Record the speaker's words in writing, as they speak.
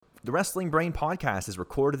The Wrestling Brain podcast is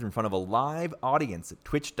recorded in front of a live audience at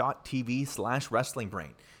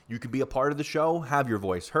twitch.tv/wrestlingbrain. You can be a part of the show, have your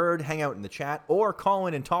voice heard, hang out in the chat, or call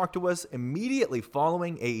in and talk to us immediately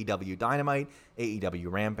following AEW Dynamite,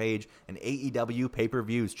 AEW Rampage, and AEW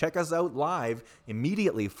pay-per-views. Check us out live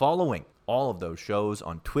immediately following all of those shows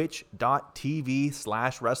on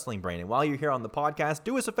twitch.tv/wrestlingbrain. And while you're here on the podcast,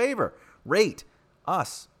 do us a favor, rate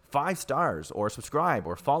us 5 stars, or subscribe,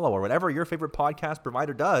 or follow, or whatever your favorite podcast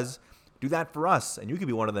provider does. Do that for us, and you could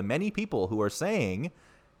be one of the many people who are saying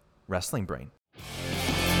Wrestling Brain.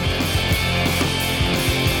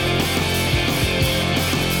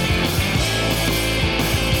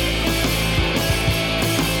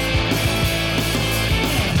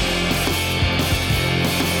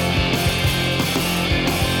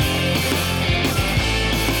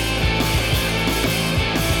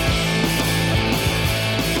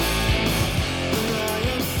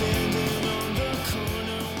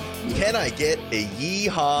 Can I get a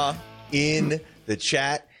yeehaw in the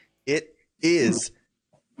chat? It is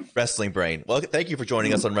Wrestling Brain. Well, thank you for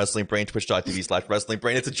joining us on Wrestling Brain, twitch.tv/Wrestling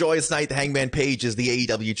Brain. It's a joyous night. The Hangman Page is the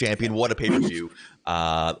AEW champion. What a pay-per-view.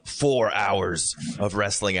 4 hours of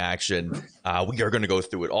wrestling action. We are going to go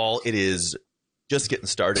through it all. It is just getting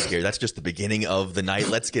started here. That's just the beginning of the night.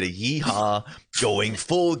 Let's get a yeehaw going.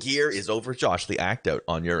 Full Gear is over. Josh, the act out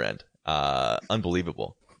on your end.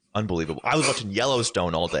 Unbelievable. I was watching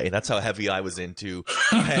Yellowstone all day. That's how heavy I was into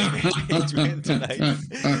Hangman tonight.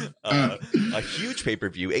 A huge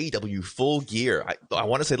pay-per-view, AEW Full Gear. I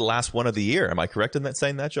want to say the last one of the year. Am I correct in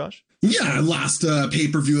saying that, Josh? Yeah, last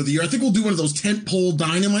pay-per-view of the year. I think we'll do one of those tentpole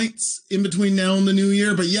dynamites in between now and the new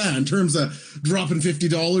year. But yeah, in terms of dropping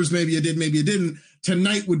 $50, maybe you did, maybe you didn't.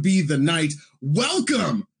 Tonight would be the night.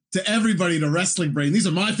 Welcome to everybody to Wrestling Brain. These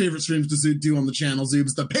are my favorite streams to do on the channel,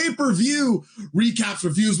 Zoobs. The pay-per-view recaps,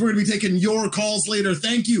 reviews. We're going to be taking your calls later.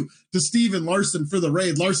 Thank you to Steve and Larson for the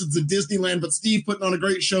raid. Larson's in Disneyland, but Steve putting on a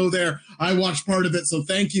great show there. I watched part of it, so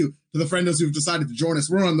thank you to the friendos who've decided to join us.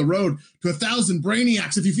 We're on the road to 1,000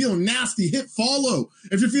 Brainiacs. If you're feeling nasty, hit follow.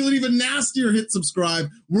 If you're feeling even nastier, hit subscribe.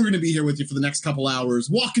 We're going to be here with you for the next couple hours,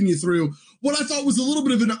 walking you through what I thought was a little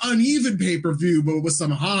bit of an uneven pay-per-view, but with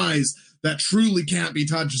some highs that truly can't be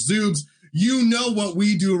touched. Zoobs, you know what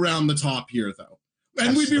we do around the top here, though. And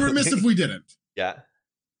Absolutely. We'd be remiss if we didn't. Yeah.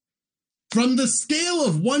 From the scale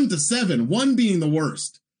of 1 to 7, 1 being the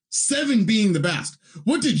worst, 7 being the best,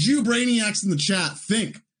 what did you Brainiacs in the chat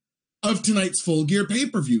think of tonight's Full Gear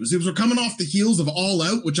pay-per-views? We're coming off the heels of All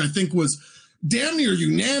Out, which I think was damn near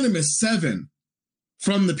unanimous 7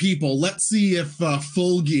 from the people. Let's see if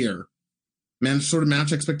Full Gear sort of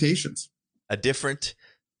match expectations. A different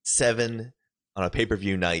 7 on a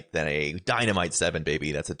pay-per-view night than a Dynamite 7,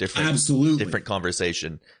 baby. That's a different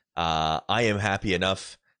conversation. I am happy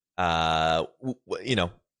enough.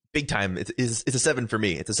 Big time. It's a 7 for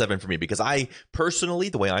me. It's a 7 for me because I personally,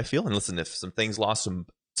 the way I feel, and listen, if some things lost some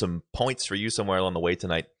points for you somewhere along the way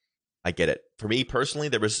tonight, I get it. For me personally,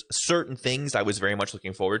 there was certain things I was very much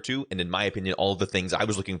looking forward to, and in my opinion, all of the things I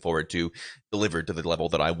was looking forward to delivered to the level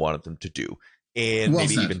that I wanted them to do, and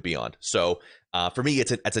maybe even beyond. So for me,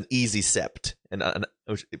 it's an easy sept, and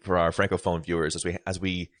for our francophone viewers, as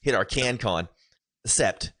we hit our CanCon,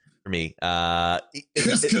 sept for me.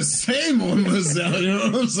 Qu'est-ce que c'est, mon Marcel? You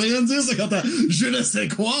know what I'm saying? It's got that je ne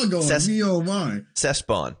sais quoi going. Me, oh my.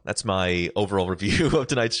 Cesbon. That's my overall review of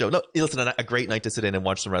tonight's show. No, listen, a great night to sit in and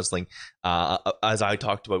watch some wrestling. As I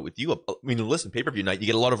talked about with you, I mean, listen, pay-per-view night, you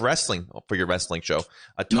get a lot of wrestling for your wrestling show.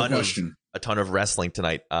 A ton of wrestling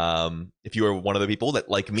tonight. If you are one of the people that,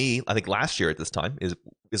 like me, I think last year at this time is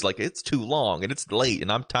like, it's too long and it's late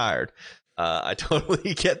and I'm tired. I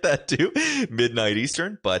totally get that too, midnight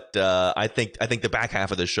Eastern, but I think the back half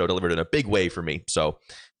of this show delivered in a big way for me. So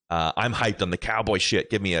I'm hyped on the cowboy shit.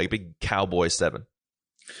 Give me a big cowboy 7.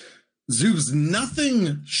 Zoobs,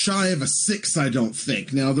 nothing shy of a 6, I don't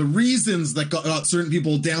think. Now, the reasons that got certain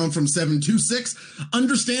people down from 7 to 6,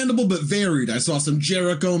 understandable but varied. I saw some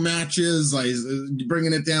Jericho matches,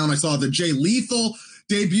 bringing it down. I saw the Jay Lethal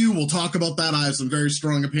debut. We'll talk about that. I have some very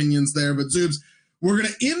strong opinions there, but Zoobs, we're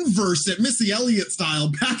going to inverse it, Missy Elliott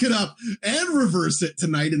style, back it up and reverse it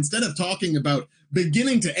tonight. Instead of talking about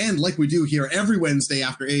beginning to end like we do here every Wednesday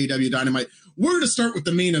after AEW Dynamite, we're going to start with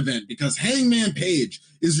the main event because Hangman Page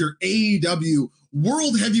is your AEW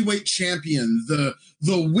World Heavyweight Champion. The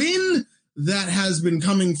win that has been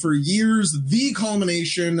coming for years, the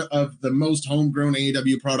culmination of the most homegrown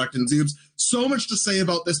AEW product in Zoobs. So much to say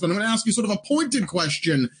about this, but I'm going to ask you sort of a pointed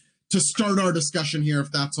question to start our discussion here,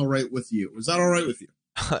 if that's all right with you. Is that all right with you?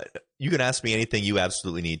 You can ask me anything you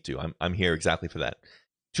absolutely need to. I'm here exactly for that.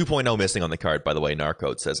 2.0 missing on the card, by the way,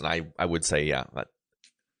 Narcode says, and I would say, yeah.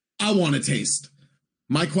 I want to taste.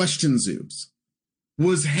 My question, Zoobs.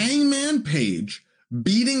 Was Hangman Page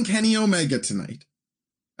beating Kenny Omega tonight?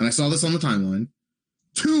 And I saw this on the timeline.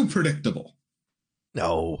 Too predictable.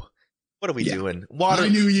 No. What are we doing? I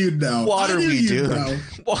knew you'd know. What are we doing?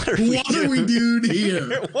 What are we doing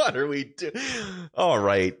here? What are we doing? All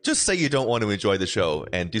right. Just say you don't want to enjoy the show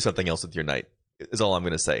and do something else with your night. Is all I'm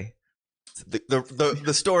going to say.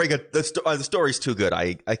 The story's too good.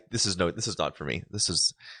 This is not for me.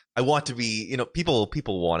 I want to be,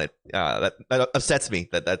 people want it. That upsets me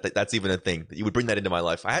that's even a thing that you would bring that into my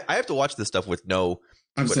life. I have to watch this stuff with no.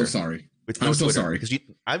 I'm Twitter, so sorry. I'm so sorry because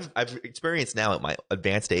I've experienced now at my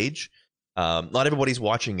advanced age. Not everybody's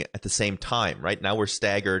watching at the same time. Right now we're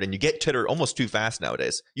staggered, and you get Twitter almost too fast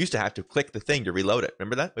nowadays. You used to have to click the thing to reload it.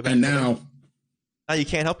 Remember that? And now you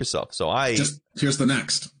can't help yourself. So here's the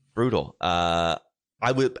next brutal.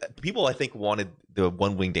 People I think wanted the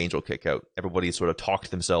one winged angel kick out. Everybody sort of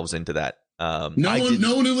talked themselves into that. No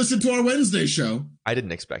one who listened to our Wednesday show. I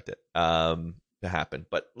didn't expect it to happen.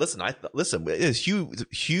 But listen, it was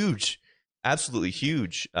huge, absolutely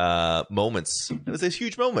huge moments. It was a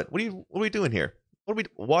huge moment. What are we doing here?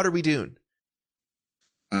 What are we doing?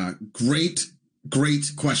 Great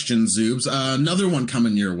question, Zoobs. Another one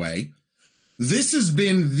coming your way. This has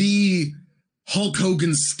been the Hulk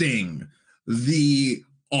Hogan Sting, the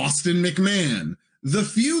Austin McMahon, the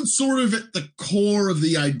feud sort of at the core of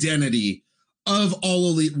the identity of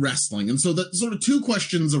All Elite Wrestling. And so that sort of two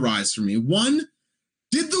questions arise for me. One,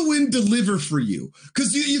 did the win deliver for you?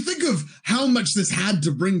 Because you think of how much this had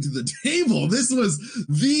to bring to the table. This was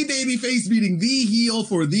the babyface beating the heel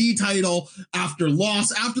for the title after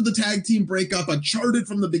loss, after the tag team breakup, a charted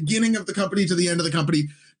from the beginning of the company to the end of the company.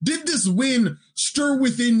 Did this win stir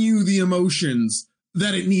within you the emotions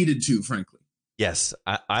that it needed to, frankly? Yes,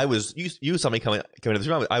 I was. You saw me coming to this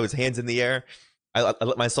room. I was hands in the air. I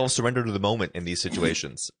let myself surrender to the moment in these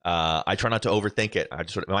situations. I try not to overthink it. I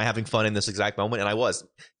just am I having fun in this exact moment? And I was.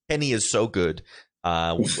 Kenny is so good.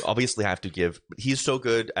 We obviously have to give. He's so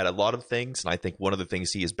good at a lot of things, and I think one of the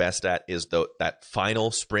things he is best at is that final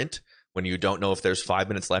sprint when you don't know if there's 5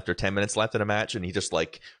 minutes left or 10 minutes left in a match, and he just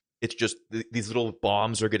it's just these little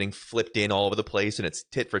bombs are getting flipped in all over the place, and it's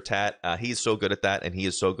tit for tat. He's so good at that, and he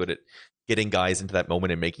is so good at getting guys into that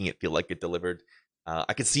moment and making it feel like it delivered.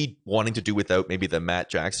 I could see wanting to do without maybe the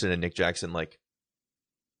Matt Jackson and Nick Jackson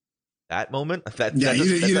that moment.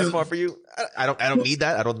 That's far for you. I don't need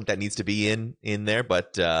that. I don't think that needs to be in there.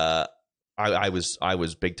 But I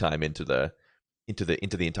was big time into the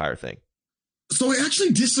entire thing. So I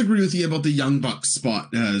actually disagree with you about the Young Bucks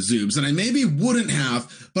spot, Zoobs, and I maybe wouldn't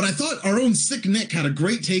have, but I thought our own Sick Nick had a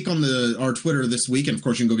great take on our Twitter this week, and of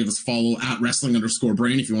course you can go give us a follow at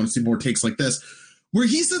wrestling_brain if you want to see more takes like this, where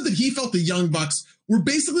he said that he felt the Young Bucks were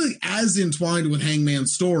basically as entwined with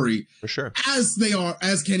Hangman's story for sure as they are,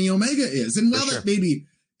 as Kenny Omega is. And while that maybe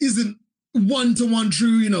isn't one-to-one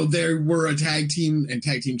true, they were a tag team and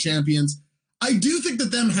tag team champions, I do think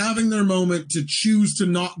that them having their moment to choose to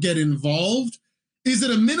not get involved is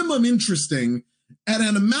at a minimum interesting, and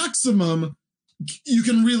at a maximum, you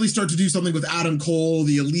can really start to do something with Adam Cole,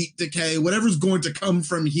 the Elite Decay, whatever's going to come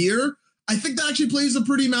from here. I think that actually plays a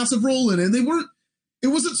pretty massive role in it. And it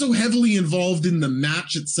wasn't so heavily involved in the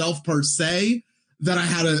match itself per se that I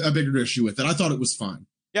had a bigger issue with it. I thought it was fine.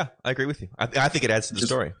 Yeah, I agree with you. I think it adds to the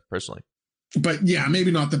story, personally. But yeah,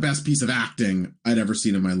 maybe not the best piece of acting I'd ever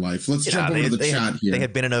seen in my life. Let's jump over to the chat here. They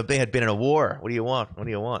had been in a war. What do you want?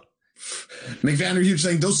 Nick Vanderhuge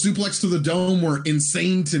saying those suplex to the dome were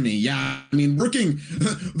insane to me. Yeah, I mean,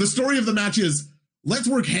 the story of the match is let's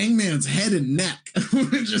work Hangman's head and neck,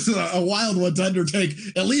 which is a wild one to undertake,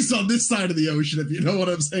 at least on this side of the ocean, if you know what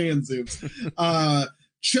I'm saying, Zoops.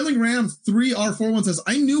 Chilling Ram 3R41 says,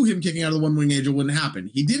 I knew him kicking out of the One Wing Angel wouldn't happen.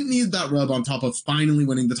 He didn't need that rub on top of finally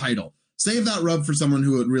winning the title. Save that rub for someone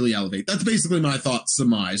who would really elevate. That's basically my thoughts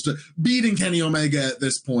surmised. Beating Kenny Omega at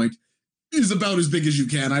this point is about as big as you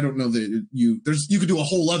can. I don't know that you could do a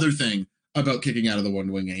whole other thing about kicking out of the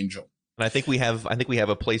One Wing Angel. And I think we have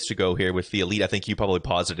a place to go here with the Elite. I think you probably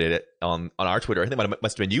posited it on our Twitter. I think it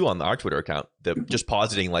must have been you on our Twitter account. Just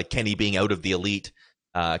positing like Kenny being out of the Elite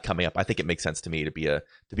coming up. I think it makes sense to me to be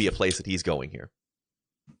a place that he's going here.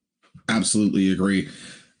 Absolutely agree.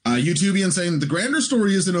 YouTubian saying the grander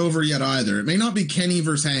story isn't over yet either. It may not be Kenny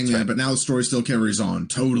versus Hangman, but now the story still carries on.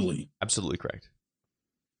 Totally. Absolutely correct.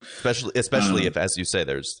 Especially if, as you say,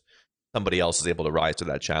 there's somebody else is able to rise to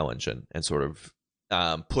that challenge and sort of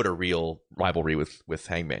put a real rivalry with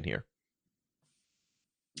Hangman here.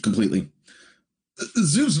 Completely.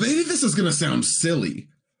 Zeus, maybe this is going to sound silly,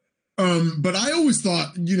 But I always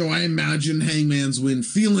thought, I imagine Hangman's win,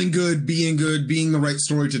 feeling good, being the right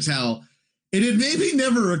story to tell. It had maybe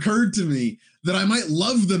never occurred to me that I might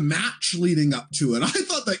love the match leading up to it. I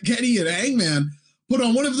thought that Kenny and Hangman put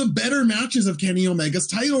on one of the better matches of Kenny Omega's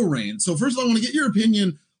title reign. So first of all, I want to get your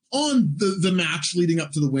opinion on the match leading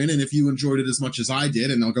up to the win, and if you enjoyed it as much as I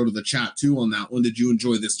did, and I'll go to the chat too on that one. Did you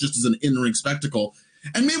enjoy this just as an in-ring spectacle?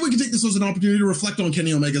 And maybe we can take this as an opportunity to reflect on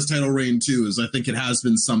Kenny Omega's title reign too, as I think it has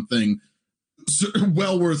been something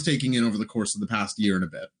well worth taking in over the course of the past year and a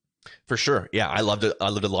bit. For sure. Yeah, I loved it. I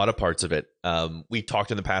loved a lot of parts of it. We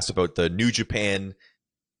talked in the past about the New Japan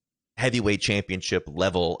heavyweight championship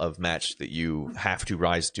level of match that you have to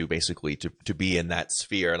rise to basically to be in that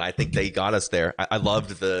sphere. And I think they got us there. I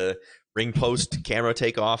loved the ring post camera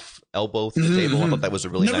takeoff elbow through the table. I thought that was a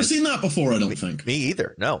really Never seen that before, I don't think. Me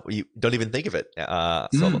either. No, you don't even think of it.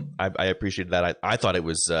 So I appreciated that. I thought it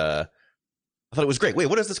was great. Wait,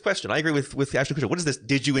 what is this question? I agree with Ashton Kutcher. What is this?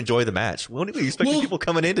 Did you enjoy the match? What are you expecting people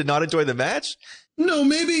coming in to not enjoy the match? No,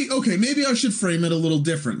 maybe I should frame it a little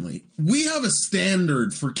differently. We have a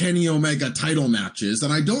standard for Kenny Omega title matches,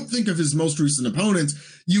 and I don't think of his most recent opponents.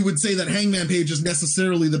 You would say that Hangman Page is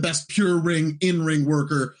necessarily the best pure ring in-ring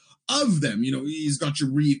worker of them. He's got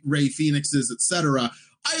your Ray Phoenixes, etc.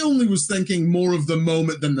 I only was thinking more of the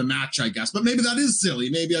moment than the match, I guess. But maybe that is silly.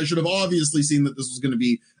 Maybe I should have obviously seen that this was going to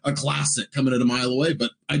be a classic coming at a mile away,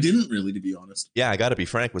 but I didn't really, to be honest. Yeah, I got to be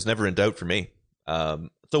frank, was never in doubt for me.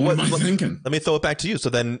 So what am I thinking? Let me throw it back to you. So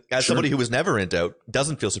then, as somebody who was never in doubt,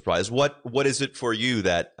 doesn't feel surprised, what is it for you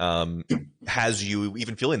that has you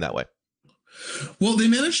even feeling that way? Well, they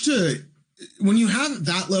managed to, when you have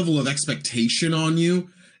that level of expectation on you,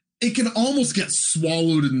 it can almost get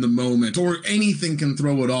swallowed in the moment, or anything can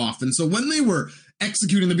throw it off. And so when they were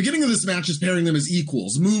executing the beginning of this match is pairing them as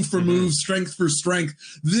equals, move for move, strength for strength.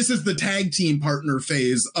 This is the tag team partner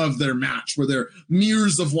phase of their match where they're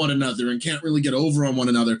mirrors of one another and can't really get over on one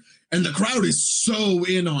another. And the crowd is so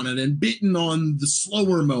in on it and bitten on the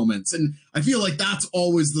slower moments. And I feel like that's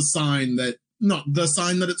always the sign that, not the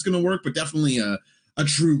sign that it's going to work, but definitely a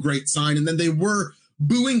true great sign. And then they were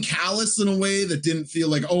booing Callis in a way that didn't feel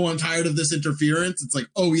like, oh, I'm tired of this interference. It's like,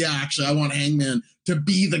 oh yeah, actually, I want Hangman to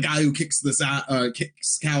be the guy who kicks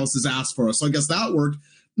Callis's ass for us. So I guess that worked.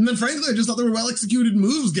 And then frankly, I just thought they were well executed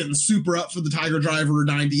moves, getting super up for the Tiger Driver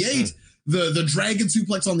 98. The dragon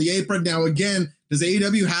suplex on the apron. Now again, does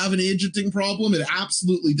AEW have an agenting problem? It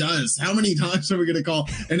absolutely does. How many times are we going to call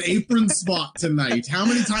an apron spot tonight? How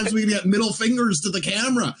many times are we going to get middle fingers to the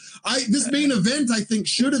camera? This main event, I think,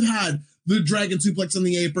 should have had the dragon suplex on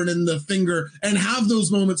the apron and the finger and have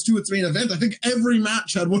those moments to its main event. I think every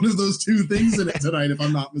match had one of those two things in it tonight, if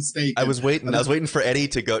I'm not mistaken. I was waiting for Eddie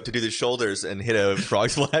to do the shoulders and hit a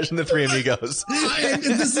frog splash in the Three Amigos.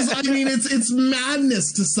 It's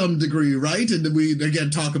madness to some degree, right? And we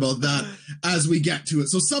again talk about that as we get to it.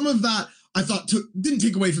 So some of that I thought didn't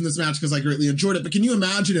take away from this match because I greatly enjoyed it. But can you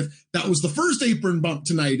imagine if that was the first apron bump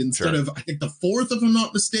tonight instead of, I think, the fourth, if I'm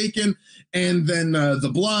not mistaken, and then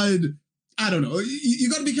the blood? I don't know. You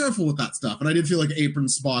got to be careful with that stuff. And I did feel like apron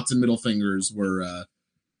spots and middle fingers were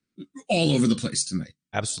all over the place tonight.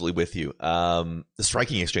 Absolutely with you. The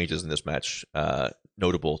striking exchanges in this match,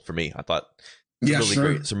 notable for me. I thought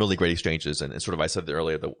some really great exchanges. And sort of, I said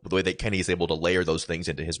earlier, the way that Kenny is able to layer those things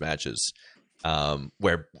into his matches,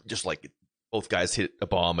 where just like both guys hit a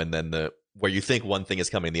bomb and then where you think one thing is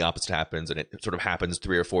coming, the opposite happens, and it sort of happens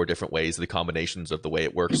 3 or 4 different ways, the combinations of the way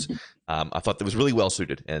it works. I thought that was really well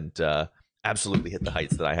suited and absolutely hit the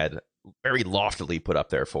heights that I had very loftily put up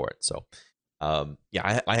there for it. So I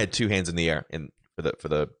had 2 hands in the air for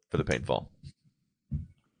the paintball.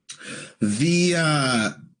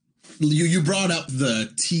 You brought up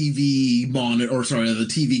the TV monitor, or sorry, the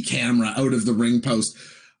TV camera out of the ring post.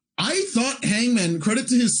 I thought Hangman, credit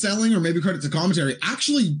to his selling or maybe credit to commentary,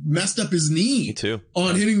 actually messed up his knee. Me too.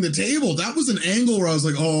 On hitting the table. That was an angle where I was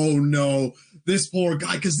like, oh no, this poor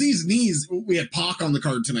guy. Because these knees, we had Pac on the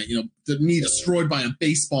card tonight, the knee destroyed by a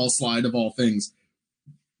baseball slide of all things.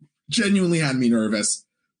 Genuinely had me nervous.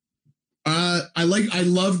 I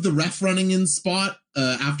loved the ref running in spot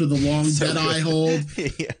after the long dead eye hold.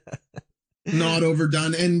 Yeah. Not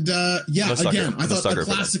overdone. And I thought a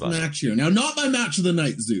classic match here. Now, not my match of the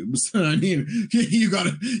night, Zoobs. I mean, you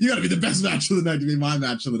gotta be the best match of the night to be my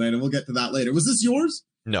match of the night, and we'll get to that later. Was this yours?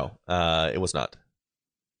 No, it was not.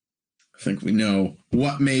 I think we know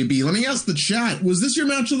what may be. Let me ask the chat. Was this your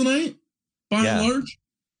match of the night? By and large?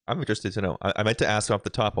 I'm interested to know. I meant to ask off the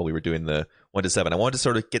top while we were doing the 1 to 7. I wanted to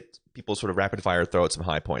sort of get people sort of rapid fire throw out some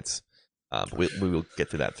high points. We will get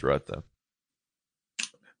to that throughout the.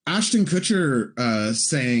 Ashton Kutcher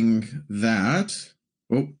saying that.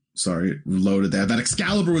 Oh, sorry, loaded that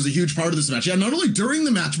Excalibur was a huge part of this match. Yeah, not only during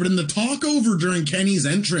the match, but in the talkover during Kenny's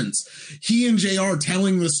entrance, he and JR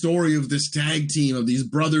telling the story of this tag team, of these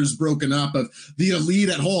brothers broken up, of the Elite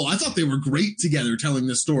at Hull. I thought they were great together telling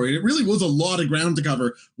this story. It really was a lot of ground to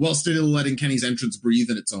cover while still letting Kenny's entrance breathe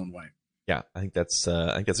in its own way. Yeah, I think that's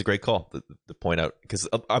a great call to point out, because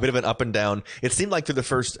a bit of an up and down. It seemed like through the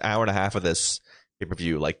first hour and a half of this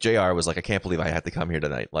pay-per-view, like JR was like, I can't believe I had to come here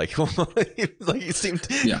tonight. Like, he seemed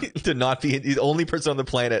to not be the only person on the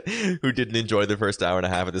planet who didn't enjoy the first hour and a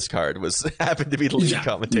half of this card happened to be the lead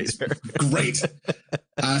commentator. Great.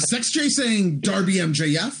 Sex J saying Darby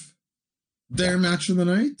MJF, their match of the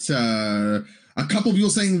night. A couple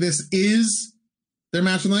people saying this is their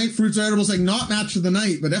match of the night. Fruits are Edible saying not match of the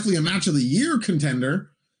night, but definitely a match of the year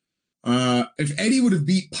contender. If Eddie would have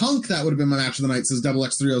beat Punk, that would have been my match of the night, says Double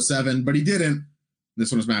X307, but he didn't. This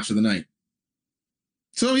one was match of the night.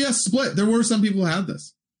 So yes, split. There were some people who had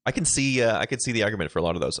this. I can see the argument for a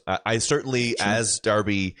lot of those. I certainly, sure. As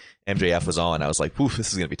Darby MJF was on, I was like, "Oof, this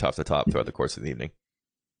is going to be tough to top throughout the course of the evening."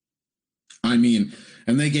 I mean,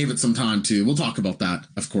 and they gave it some time too. We'll talk about that,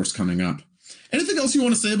 of course, coming up. Anything else you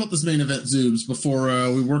want to say about this main event, Zoobs, before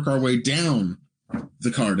we work our way down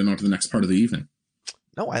the card and onto the next part of the evening?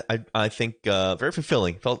 No, I think very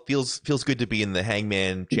fulfilling. Feels good to be in the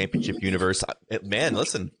Hangman Championship universe. Man,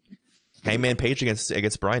 listen, Hangman Page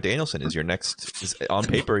against Bryan Danielson is your next. Is on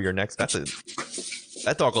paper your next. That's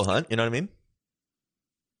Doggle Hunt. You know what I mean?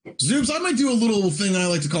 Zoobs, I might do a little thing I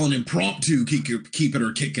like to call an impromptu keep it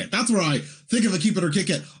or kick it. That's where I think of a keep it or kick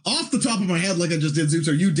it off the top of my head, like I just did. Zoobs,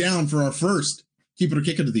 are you down for our first keep it or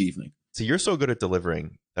kick it of the evening? So you're so good at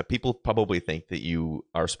delivering that people probably think that you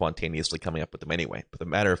are spontaneously coming up with them anyway. But the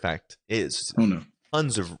matter of fact is,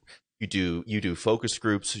 tons of you do focus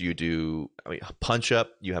groups, you do punch up.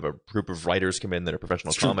 You have a group of writers come in that are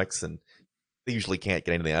professional comics, and they usually can't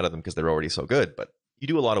get anything out of them because they're already so good. But you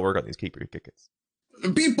do a lot of work on these keep it or kick it's.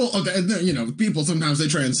 People sometimes they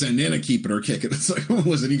try and send in a keep it or kick it. It's like,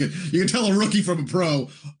 listen, you can tell a rookie from a pro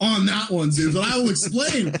on that one, Zeus. And I will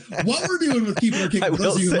explain what we're doing with keep it or kick it.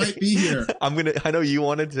 Those of you who might be here. I know you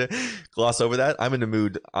wanted to gloss over that. I'm in the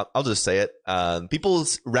mood. I'll just say it.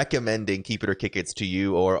 People's recommending keep it or kick it's to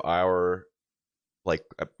you or our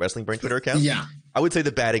Wrestling Brain Twitter account. Yeah, I would say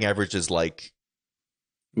the batting average is it's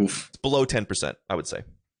below 10%. I would say,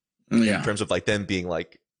 in terms of them being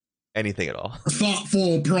anything at all.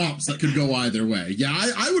 Thoughtful prompts that could go either way. Yeah,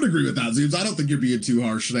 I would agree with that, Zoobs. I don't think you're being too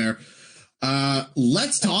harsh there.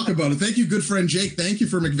 Let's talk about it. Thank you, good friend Jake. Thank you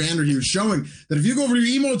for McVanderhughes showing that if you go over to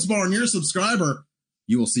your emotes bar and you're a subscriber,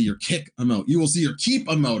 you will see your kick emote. You will see your keep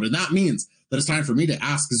emote. And that means that it's time for me to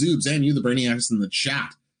ask Zoobs and you, the Brainiacs in the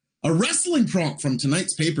chat, a wrestling prompt from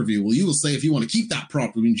tonight's pay-per-view. Well, you will say if you want to keep that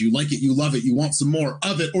prompt, it means you like it, you love it, you want some more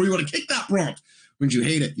of it, or you want to kick that prompt. When you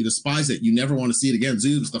hate it, you despise it, you never want to see it again.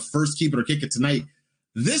 Zoobs, the first keep it or kick it tonight.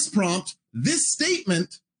 This prompt, this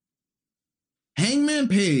statement, Hangman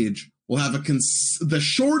Page will have the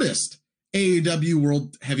shortest AEW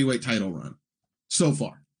World Heavyweight title run so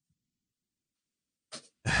far.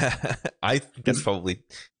 I think that's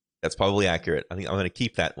probably accurate. I think I'm going to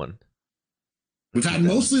keep that one. We've had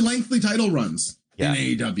mostly lengthy title runs in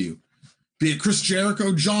AEW. Be it Chris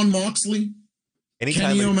Jericho, Jon Moxley,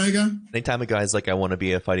 Kenny Omega. Anytime a guy's like, I want to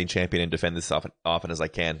be a fighting champion and defend this often as I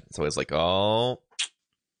can. It's always like,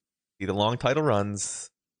 see the long title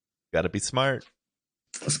runs. Got to be smart.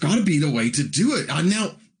 It's got to be the way to do it.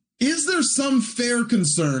 Now, is there some fair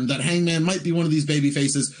concern that Hangman might be one of these baby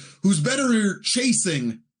faces who's better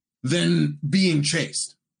chasing than being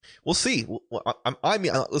chased? We'll see. I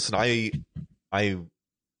mean, listen, I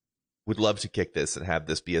would love to kick this and have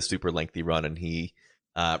this be a super lengthy run, and he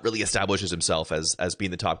really establishes himself as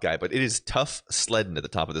being the top guy. But it is tough sledding at the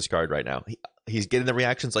top of this card right now. He's getting the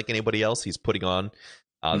reactions like anybody else. He's putting on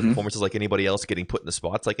the performances like anybody else, getting put in the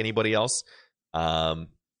spots like anybody else.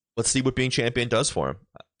 Let's see what being champion does for him.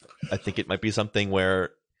 I think it might be something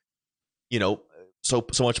where, so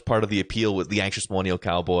much part of the appeal with the anxious millennial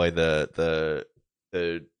cowboy, the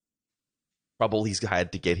trouble he's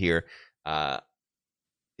had to get here.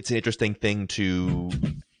 It's an interesting thing to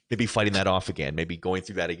maybe fighting that off again, maybe going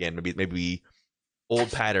through that again, maybe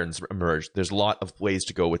old patterns emerge. There's a lot of ways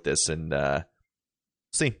to go with this, and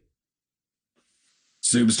see.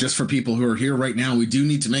 Subs, just for people who are here right now, we do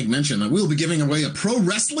need to make mention that we'll be giving away a Pro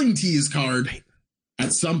Wrestling Tees card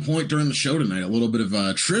at some point during the show tonight. A little bit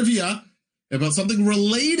of trivia about something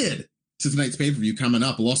related to tonight's pay-per-view coming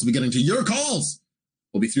up. We'll also be getting to your calls.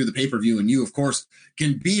 We'll be through the pay-per-view, and you, of course,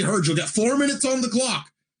 can be heard. You'll get 4 minutes on the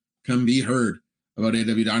clock. Come be heard about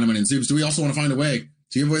AEW Dynamite and Zoobs. Do we also want to find a way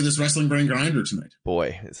to give away this Wrestling Brain Grinder tonight?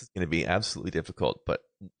 Boy, this is going to be absolutely difficult, but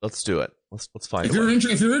let's do it. Let's find. If you're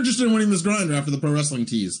interested in winning this grinder after the pro wrestling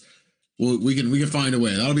tease, we can find a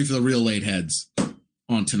way. That'll be for the real late heads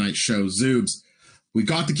on tonight's show. Zoobs, we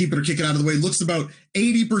got to keep it or kick it out of the way. It looks about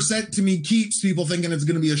 80% to me keeps people thinking it's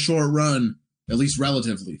going to be a short run, at least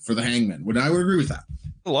relatively, for the Hangman. I would agree with that.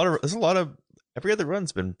 There's a lot of every other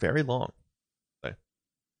run's been very long.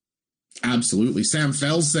 Absolutely. Sam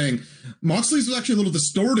Fell's saying Moxley's was actually a little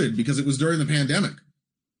distorted because it was during the pandemic.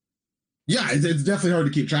 Yeah, it's definitely hard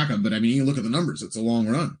to keep track of, but I mean, you look at the numbers, it's a long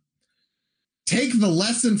run. Take the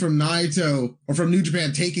lesson from Naito, or from New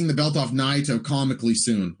Japan taking the belt off Naito comically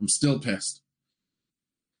soon. I'm still pissed.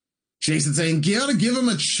 Jason saying, gotta give him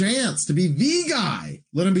a chance to be the guy.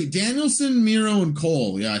 Let him beat Danielson, Miro, and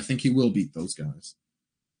Cole. Yeah, I think he will beat those guys.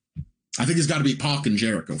 I think he's got to beat Pac and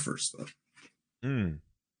Jericho first, though.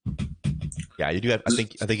 Yeah, you do have. I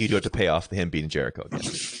think you do have to pay off him beating Jericho again.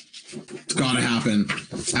 It's got to happen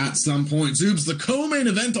at some point. Zoobs, the co-main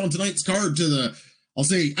event on tonight's card, to the, I'll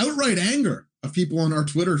say, outright anger of people on our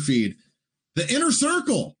Twitter feed. The Inner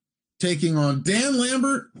Circle taking on Dan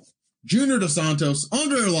Lambert, Junior Dos Santos,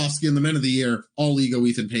 Andre Arlovsky, and the Men of the Year, All Ego,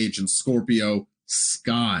 Ethan Page, and Scorpio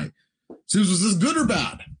Sky. Zoobs, was this good or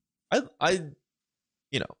bad? I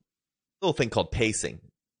little thing called pacing.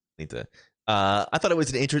 I thought it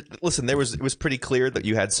was an interesting. Listen, it was pretty clear that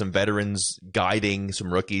you had some veterans guiding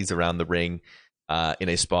some rookies around the ring in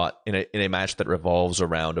a match that revolves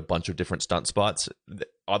around a bunch of different stunt spots.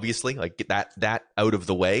 Obviously, like get that out of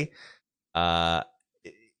the way. It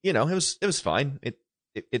was fine.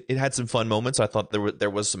 It had some fun moments. I thought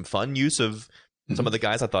there was some fun use of some of the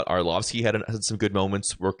guys. I thought Arlovsky had some good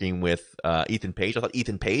moments working with Ethan Page. I thought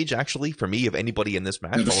Ethan Page, actually, for me, of anybody in this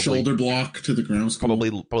match, the shoulder block to the ground, probably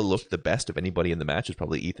looked the best of anybody in the match. Is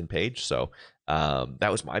probably Ethan Page. So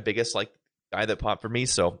that was my biggest guy that popped for me.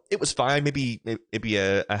 So it was fine. Maybe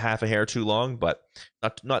a half a hair too long, but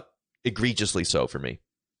not egregiously so for me.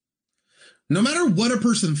 No matter what a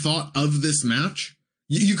person thought of this match,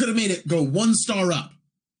 you could have made it go 1 star up.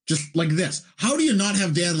 Just like this. How do you not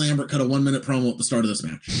have Dan Lambert cut a 1-minute promo at the start of this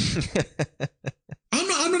match? I'm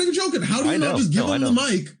not even joking. How do you not just give him the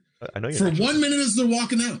mic for 1 minute as they're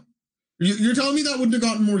walking out? You're telling me that wouldn't have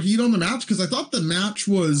gotten more heat on the match? Because I thought the match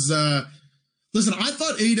was... listen, I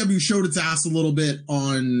thought AEW showed its ass a little bit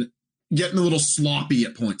on getting a little sloppy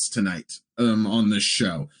at points tonight on this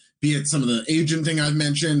show. Be it some of the agent thing I've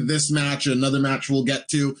mentioned, this match, another match we'll get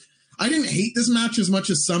to. I didn't hate this match as much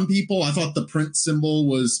as some people. I thought the Prince symbol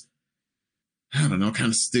was, I don't know, kind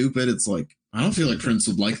of stupid. It's like, I don't feel like Prince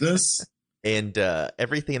would like this. And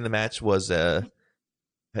everything in the match was had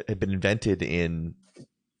been invented in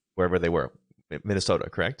wherever they were, Minnesota,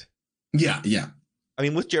 correct? Yeah. I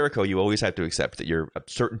mean, with Jericho, you always have to accept that a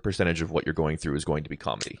certain percentage of what you're going through is going to be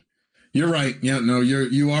comedy. You're right. Yeah, no,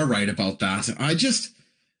 you are right about that.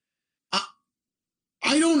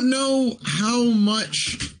 I don't know how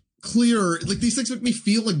much clearer, like these things make me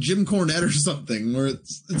feel like Jim Cornette or something, where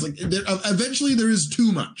it's like eventually there is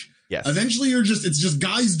too much. Yes. Eventually it's just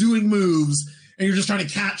guys doing moves and you're just trying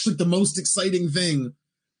to catch like the most exciting thing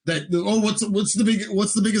what's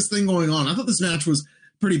the biggest thing going on. I thought this match was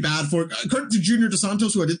pretty bad for Kurt to Junior Dos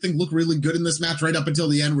Santos, who I did think looked really good in this match right up until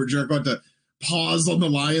the end, where Jericho had to pause on the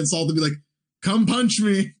lion salt to be like, come punch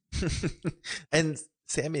me. And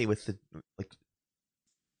Sammy with the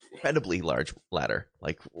incredibly large ladder,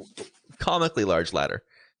 comically large ladder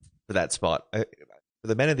for that spot. For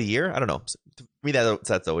the Men of the Year, I don't know. To me,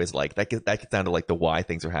 that's always that gets down to the why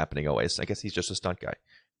things are happening always. I guess he's just a stunt guy.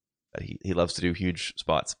 He loves to do huge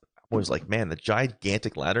spots. I was like, man, the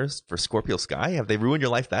gigantic ladders for Scorpio Sky, have they ruined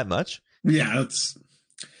your life that much? Yeah, it's...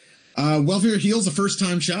 Welfare Heels, a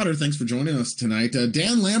first-time shouter. Thanks for joining us tonight.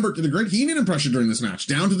 Dan Lambert did a great Heenan impression during this match,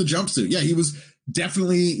 down to the jumpsuit. Yeah, he was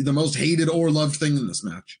definitely the most hated or loved thing in this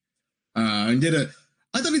match. I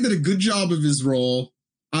thought he did a good job of his role.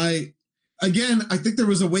 I think there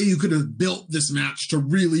was a way you could have built this match to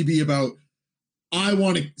really be about, I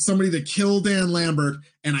want somebody to kill Dan Lambert,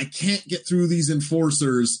 and I can't get through these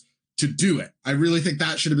enforcers to do it. I really think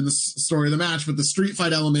that should have been the story of the match, but the street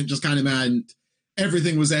fight element just kind of meant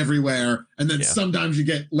everything was everywhere, and then sometimes you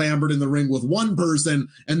get Lambert in the ring with one person,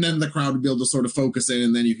 and then the crowd would be able to sort of focus in,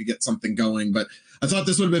 and then you could get something going. But I thought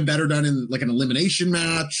this would have been better done in an elimination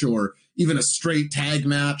match, or even a straight tag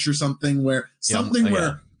match or something, where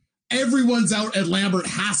everyone's out and Lambert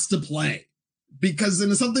has to play. Because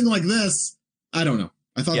in something like this, I don't know.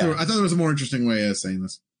 I thought there was a more interesting way of saying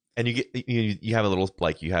this. And you have a little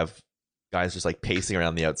you have guys just pacing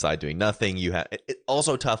around the outside doing nothing. You had it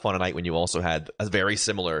also tough on a night when you also had a very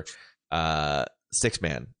similar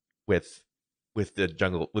 6-man with the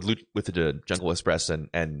Jungle Express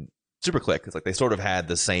and SuperClick. It's like they sort of had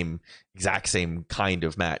the exact same kind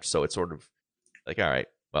of match. So it's sort of like, all right,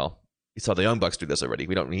 well, we saw the Young Bucks do this already.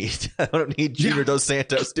 We don't need I don't need Junior Dos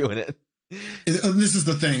Santos doing it. This is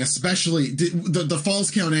the thing, especially the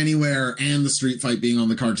Falls Count Anywhere and the Street Fight being on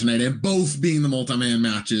the card tonight, and both being the multi-man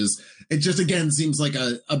matches. It just, again, seems like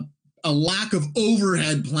a lack of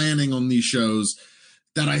overhead planning on these shows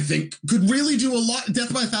that I think could really do a lot,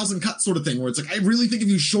 death by a thousand cuts sort of thing, where it's like, I really think if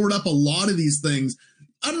you shored up a lot of these things,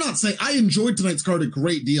 I'm not saying, I enjoyed tonight's card a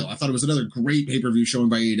great deal. I thought it was another great pay-per-view showing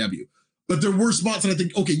by AEW. But there were spots that I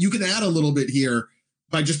think, okay, you can add a little bit here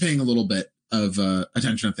by just paying a little bit of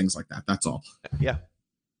attention and things like that. That's all. Yeah.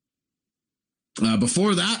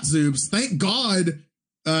 Before that, Zoobs, thank God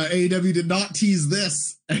AEW did not tease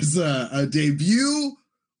this as a debut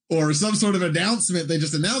or some sort of announcement. They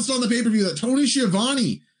just announced on the pay-per-view that Tony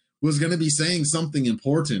Schiavone was going to be saying something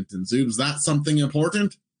important. And Zoobs, that something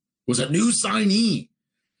important was a new signee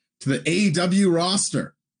to the AEW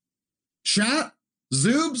roster. Chat,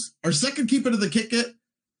 Zoobs, our second keeper to the kick it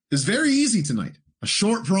is very easy tonight. A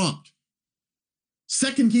short prompt.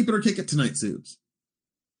 Second keeper to kick it tonight, Zoobs.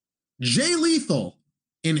 Jay Lethal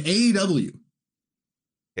in AEW.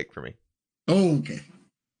 Kick for me. Okay.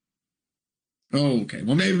 Well,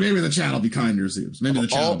 maybe the chat will be kinder, Zoobs. Maybe the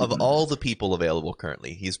chat of all the people available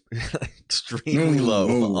currently, he's extremely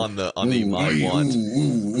low on the I want.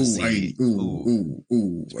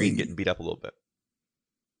 Screen getting beat up a little bit.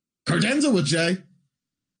 Cardenza with Jay.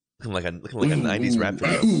 Looking like a 90s rap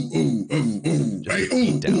video.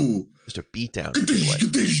 Just a beatdown.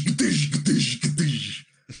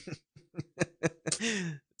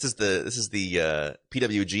 This is the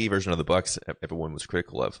PWG version of the Bucks everyone was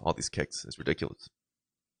critical of. All these kicks. It's ridiculous.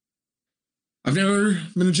 I've never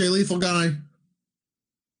been a Jay Lethal guy.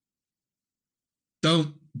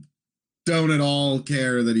 Don't at all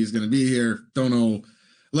care that he's going to be here. Don't know.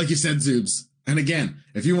 Like you said, Zoobs. And again,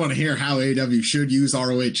 if you want to hear how AEW should use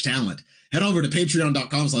ROH talent, head over to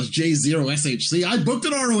patreon.com/J0SHC. I booked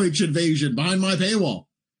an ROH invasion behind my paywall.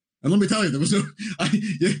 And let me tell you, there was no,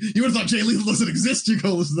 you would have thought Jay Lethal doesn't exist. You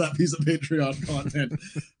go listen to that piece of Patreon content.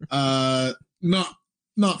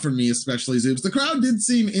 Not for me, especially, Zoobs. The crowd did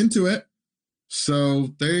seem into it. So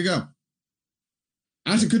there you go.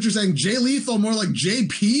 Ashton Kutcher saying Jay Lethal more like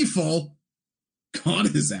JP full. God,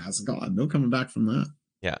 his ass. God, no coming back from that.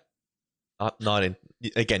 Yeah. Not in,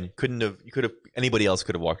 again, anybody else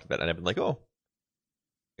could have walked that and I've been like, oh,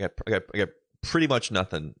 I got pretty much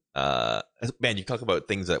nothing. Man, you talk about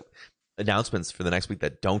announcements for the next week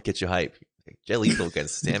that don't get you hype. Jay Lethal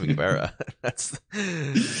against Sammy Guevara.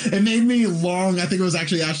 It made me long. I think it was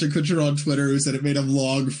actually Ashton Kutcher on Twitter who said it made him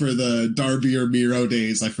long for the Darby or Miro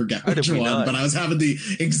days. I forget which one, but I was having the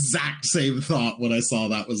exact same thought when I saw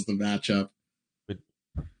that was the matchup.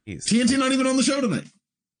 TNT not even on the show tonight.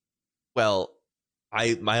 Well,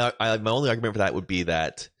 my only argument for that would be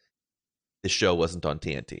that the show wasn't on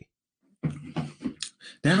TNT.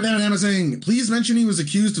 Damn it, saying, please mention he was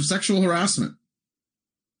accused of sexual harassment.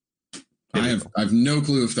 I have no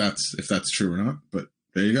clue if that's true or not, but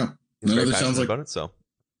there you go. None of it sounds like about it, so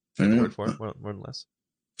word for it, more than less.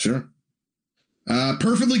 Sure.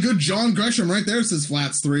 Perfectly good John Gresham right there says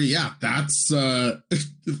Flats 3. Yeah, that's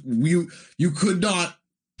you could not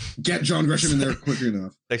get John Gresham in there quickly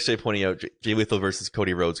enough. XJ pointing out Jay Lethal versus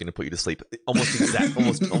Cody Rhodes going to put you to sleep.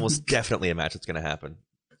 Almost definitely a match that's going to happen.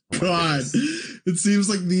 God, it seems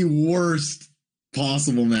like the worst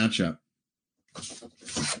possible matchup.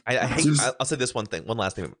 I hate. I'll say this one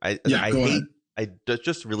last thing. I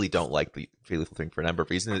just really don't like the Jay Lethal thing for a number of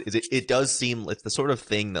reasons. It does seem it's the sort of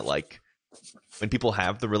thing that, like, when people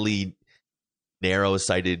have the really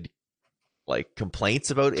narrow-sighted like complaints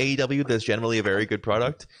about AEW that's generally a very good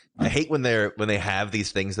product. I hate when they have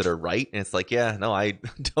these things that are right and it's like, yeah, no, I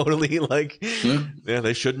totally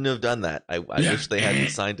they shouldn't have done that. I wish they hadn't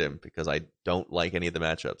signed him because I don't like any of the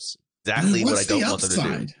matchups. Exactly what I don't want them to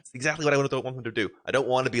do. It's exactly what I don't want them to do. I don't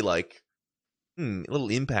want to be like a little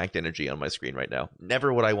Impact energy on my screen right now.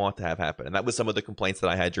 Never what I want to have happen. And that was some of the complaints that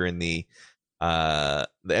I had during the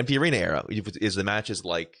MP Arena era. Is the matches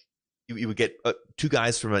like you would get two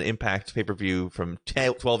guys from an Impact pay-per-view from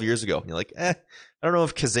 12 years ago. And you're like, I don't know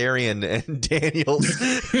if Kazarian and Daniels.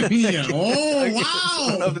 Yeah. Oh, wow. I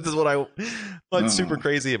don't know if this is what I'm super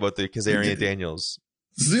crazy about the Kazarian Daniels.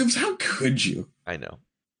 Zoobs, how could you? I know.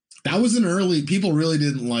 That was an early. People really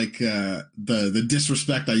didn't like the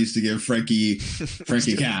disrespect I used to give Frankie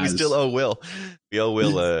Kaz. We still owe Will. We owe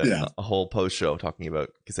Will a whole post show talking about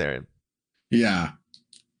Kazarian. Yeah,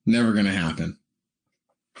 never gonna happen.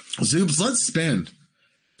 Zoobs, let's spend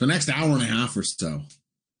the next hour and a half or so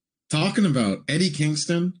talking about Eddie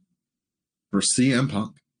Kingston versus CM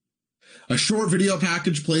Punk. A short video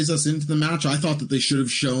package plays us into the match. I thought that they should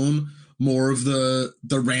have shown more of the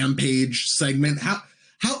Rampage segment. How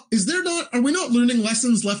is there not? Are we not learning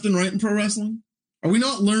lessons left and right in pro wrestling? Are we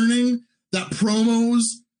not learning that promos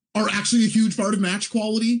are actually a huge part of match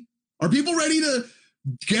quality? Are people ready to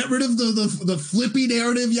get rid of the flippy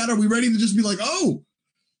narrative yet? Are we ready to just be like, oh,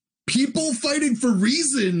 people fighting for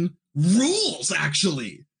reason rules,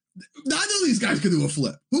 actually? Neither of these guys could do a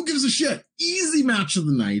flip. Who gives a shit? Easy match of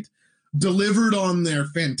the night. Delivered on their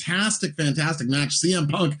fantastic match. CM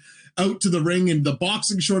Punk out to the ring in the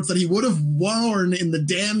boxing shorts that he would have worn in the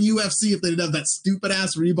damn UFC if they didn't have that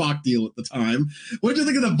stupid-ass Reebok deal at the time. What do you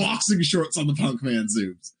think of the boxing shorts on the Punk man,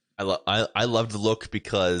 Zoobs? I loved the look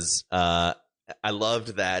because I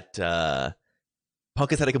loved that Punk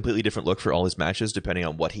has had a completely different look for all his matches depending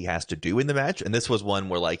on what he has to do in the match, and this was one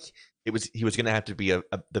where like he was going to have to be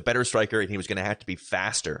the better striker, and he was going to have to be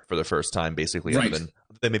faster for the first time, basically, right. other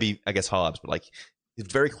than maybe I guess Hobbs, but like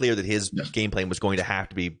it's very clear that his game plan was going to have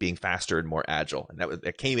to be being faster and more agile, and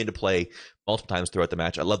that came into play multiple times throughout the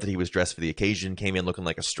match. I love that he was dressed for the occasion, came in looking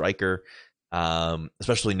like a striker,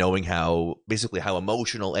 especially knowing how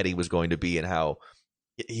emotional Eddie was going to be and how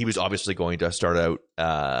he was obviously going to start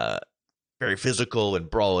out very physical and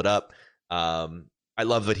brawl it up. I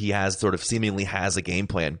love that he seemingly has a game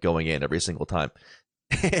plan going in every single time.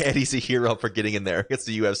 Eddie's a hero for getting in there against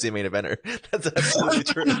the UFC main eventer. That's absolutely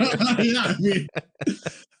true. Yeah, I mean,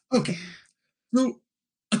 okay. So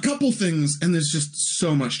a couple things, and there's just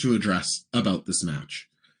so much to address about this match,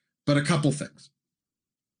 but a couple things.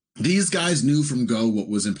 These guys knew from go what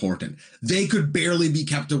was important. They could barely be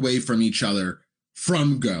kept away from each other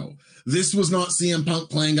from go. This was not CM Punk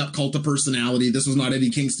playing up cult of personality. This was not Eddie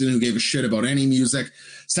Kingston who gave a shit about any music.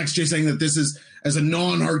 Sex J saying that this is, as a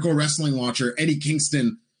non-hardcore wrestling watcher, Eddie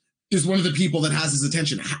Kingston is one of the people that has his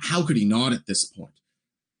attention. How could he not at this point?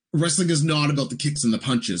 Wrestling is not about the kicks and the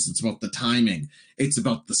punches. It's about the timing. It's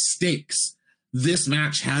about the stakes. This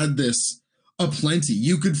match had this aplenty.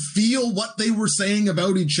 You could feel what they were saying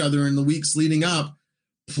about each other in the weeks leading up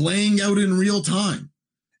playing out in real time.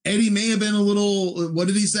 Eddie may have been a little, what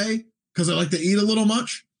did he say? Because I like to eat a little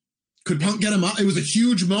much. Could Punk get him up? It was a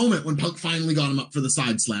huge moment when Punk finally got him up for the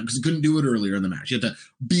side slam because he couldn't do it earlier in the match. He had to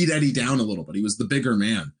beat Eddie down a little bit. He was the bigger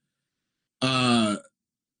man.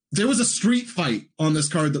 There was a street fight on this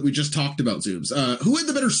card that we just talked about, Zoobs. Who had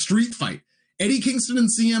the better street fight? Eddie Kingston and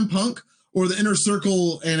CM Punk or the Inner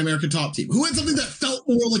Circle and American Top Team? Who had something that felt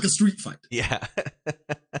more like a street fight? Yeah.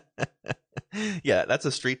 Yeah, that's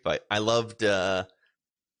a street fight. I loved...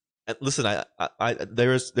 Listen,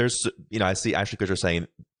 there's I see Ashley Kutcher saying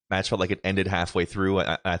match felt like it ended halfway through.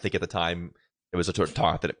 I think at the time it was a sort of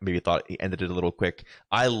talk that maybe thought he ended it a little quick.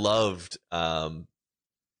 I loved Punk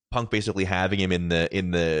basically having him in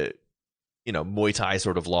the Muay Thai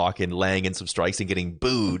sort of lock and laying in some strikes and getting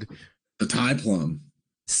booed. The Thai plum.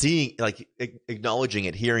 Seeing, like, acknowledging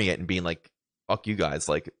it, hearing it, and being like, "Fuck you guys!"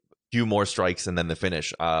 Like, few more strikes and then the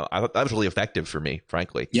finish. I thought that was really effective for me,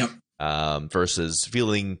 frankly. Yep. Versus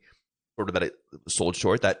feeling sort of that it sold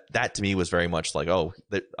short. That to me was very much like, oh,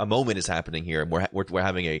 a moment is happening here, and we're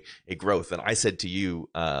having a growth. And I said to you,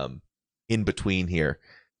 in between here,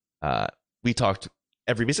 we talked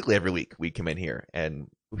basically every week we come in here, and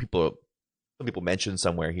some people mention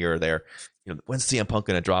somewhere here or there, when's CM Punk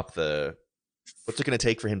going to drop what's it going to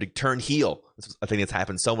take for him to turn heel? It's a thing that's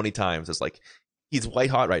happened so many times. It's like he's white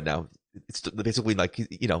hot right now. It's basically like,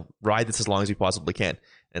 ride this as long as you possibly can. And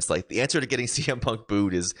it's like the answer to getting CM Punk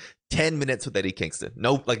booed is 10 minutes with Eddie Kingston.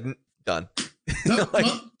 No, like, done. No,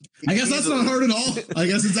 well, I guess that's not hard at all. I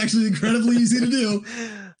guess it's actually incredibly easy to do.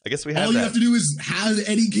 I guess we have all you have to do is have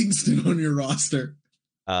Eddie Kingston on your roster.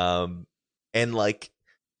 And like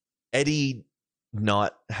Eddie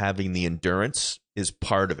not having the endurance is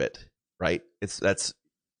part of it, right? That's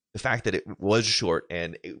the fact that it was short,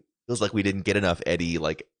 and it feels like we didn't get enough Eddie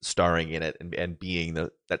like starring in it and being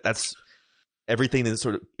that's everything that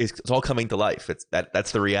sort of it's all coming to life.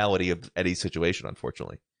 That's the reality of Eddie's situation,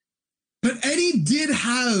 unfortunately. But Eddie did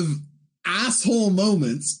have asshole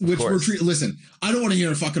moments, which were listen, I don't want to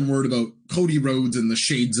hear a fucking word about Cody Rhodes and the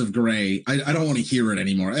shades of gray. I don't want to hear it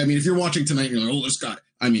anymore. I mean, if you're watching tonight and you're like, oh, this guy,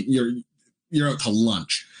 I mean, you're out to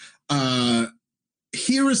lunch.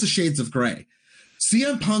 Here is the shades of gray.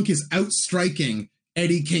 CM Punk is outstriking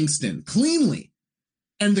Eddie Kingston cleanly.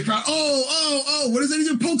 And the crowd, what does Eddie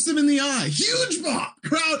do? Pokes him in the eye. Huge pop.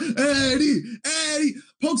 Crowd, Eddie,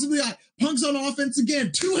 pokes him in the eye. Punk's on offense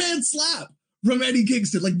again. 2-hand slap from Eddie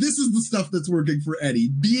Kingston. Like, this is the stuff that's working for Eddie.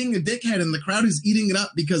 Being a dickhead, and the crowd is eating it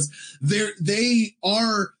up because they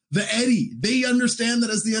are the Eddie. They understand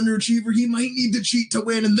that as the underachiever, he might need to cheat to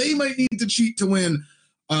win, and they might need to cheat to win.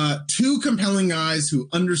 Two compelling guys who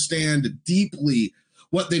understand deeply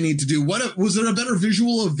what they need to do. Was there a better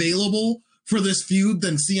visual available for this feud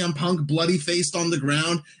than CM Punk bloody faced on the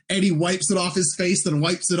ground? Eddie wipes it off his face, then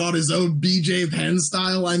wipes it on his own BJ Penn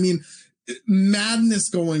style. I mean, madness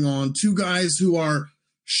going on. Two guys who are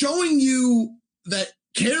showing you that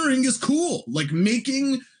caring is cool, like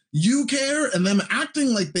making you care and them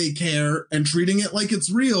acting like they care and treating it like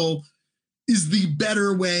it's real is the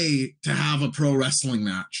better way to have a pro wrestling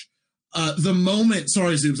match. The moment,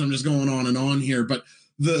 sorry, Zoobs, I'm just going on and on here, but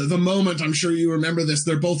the moment, I'm sure you remember this,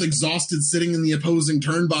 they're both exhausted sitting in the opposing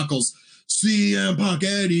turnbuckles. CM Punk,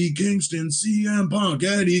 Eddie Kingston, CM Punk,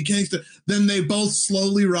 Eddie Kingston. Then they both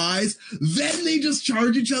slowly rise. Then they just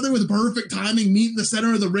charge each other with perfect timing, meet in the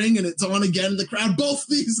center of the ring, and it's on again. The crowd, both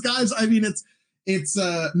these guys, I mean, it's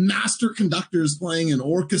master conductors playing an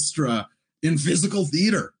orchestra in physical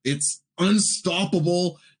theater. It's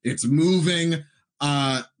unstoppable. It's moving.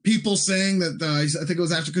 People saying that, I think it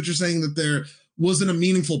was Ashton Kutcher saying that there wasn't a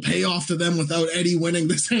meaningful payoff to them without Eddie winning.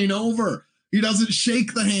 This ain't over. He doesn't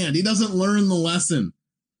shake the hand. He doesn't learn the lesson.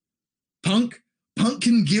 Punk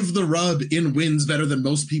can give the rub in wins better than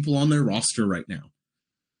most people on their roster right now.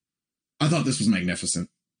 I thought this was magnificent.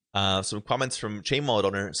 Some comments from Chain Wallet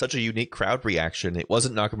owner. Such a unique crowd reaction. It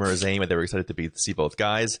wasn't Nakamura's aim, and they were excited to see both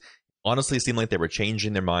guys. Honestly, it seemed like they were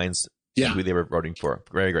changing their minds to who they were voting for.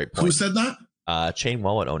 Very great point. Who said that? Chain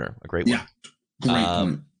Wallet owner. A great one. Yeah, great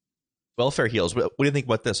point. Welfare Heals. What do you think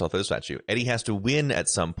about this? I'll throw this at you. Eddie has to win at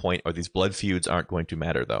some point, or these blood feuds aren't going to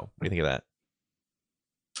matter, though. What do you think of that?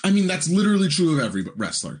 I mean, that's literally true of every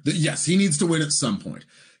wrestler. Yes, he needs to win at some point.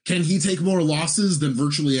 Can he take more losses than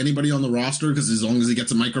virtually anybody on the roster? Because as long as he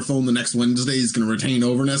gets a microphone the next Wednesday, he's going to retain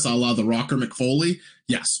overness, a la the Rocker McFoley.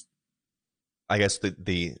 Yes. I guess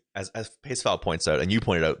as Pacefowl points out, and you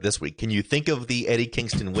pointed out this week, can you think of the Eddie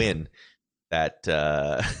Kingston win that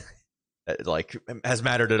like has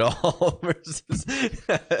mattered at all? Versus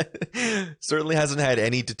certainly hasn't had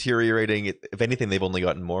any deteriorating. If anything, they've only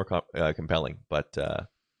gotten more compelling. But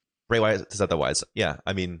Bray Wyatt says otherwise. Yeah,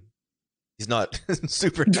 I mean, he's not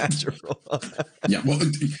supernatural. Yeah, well,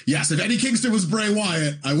 yes. If Eddie Kingston was Bray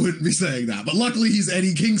Wyatt, I wouldn't be saying that. But luckily, he's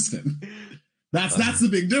Eddie Kingston. That's the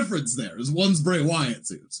big difference there. Is one's Bray Wyatt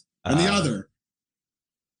suits and the other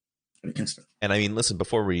Eddie Kingston. And I mean, listen,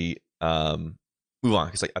 before we move on,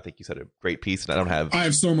 because I think you said a great piece, and I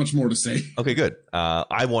have so much more to say. Okay, good.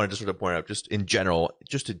 I wanted to sort of point out, just in general,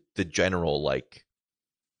 the general, like,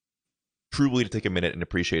 truly to take a minute and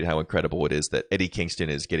appreciate how incredible it is that Eddie Kingston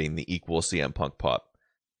is getting the equal CM Punk pop.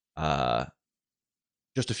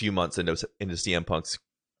 Just a few months into CM Punk's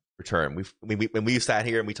return, when we sat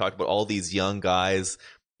here and we talked about all these young guys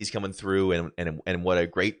he's coming through, and what a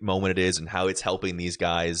great moment it is, and how it's helping these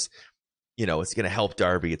guys. You know, it's going to help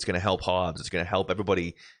Darby. It's going to help Hobbs. It's going to help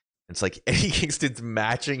everybody. It's like Eddie Kingston's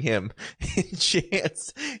matching him in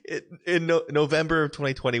chance in November of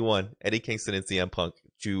 2021. Eddie Kingston and CM Punk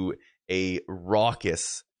to a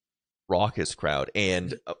raucous crowd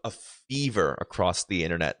and a fever across the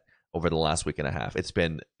internet over the last week and a half. It's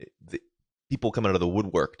been people coming out of the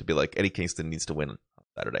woodwork to be like, Eddie Kingston needs to win on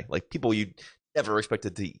Saturday. Like, people you never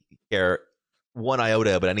expected to care one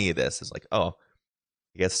iota about any of this. It's like, oh,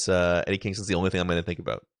 I guess Eddie Kingston's the only thing I'm going to think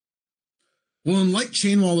about. Well, and like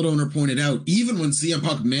Chain Wallet owner pointed out, even when CM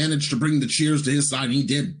Punk managed to bring the cheers to his side, and he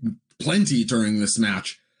did plenty during this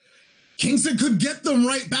match, Kingston could get them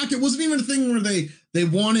right back. It wasn't even a thing where they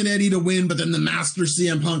wanted Eddie to win, but then the master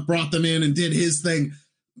CM Punk brought them in and did his thing.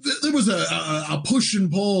 There was a push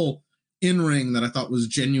and pull in ring that I thought was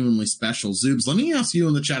genuinely special. Zoobs, let me ask you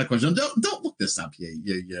in the chat a question. Don't look this up.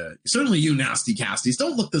 Yeah. Certainly you nasty casties.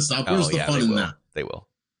 Don't look this up. Where's the fun in that? They will.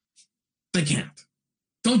 They can't.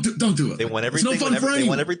 Don't do it. They want everything. They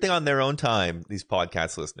want everything on their own time. These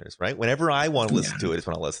podcast listeners, right? Whenever I want to listen to it, I just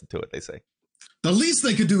want to listen to it. They say the least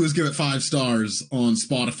they could do is give it 5 stars on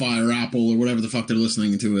Spotify or Apple or whatever the fuck they're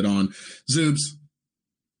listening to it on. Zoobs,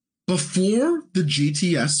 before the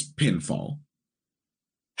GTS pinfall,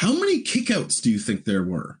 how many kickouts do you think there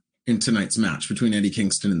were in tonight's match between Eddie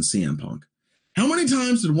Kingston and CM Punk? How many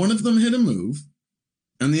times did one of them hit a move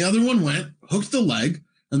and the other one went, hooked the leg,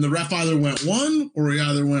 and the ref either went 1 or he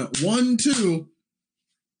either went 1, 2,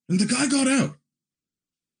 and the guy got out?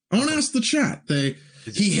 I want to ask the chat.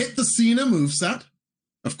 He hit the Cena moveset.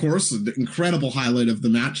 Of course, the incredible highlight of the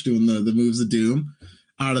match, doing the moves of doom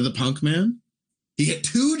out of the Punk man. He hit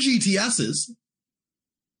 2 GTSs.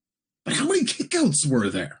 But how many kickouts were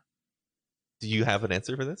there? Do you have an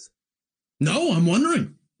answer for this? No, I'm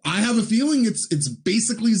wondering. I have a feeling it's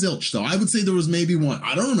basically zilch, though. I would say there was maybe 1.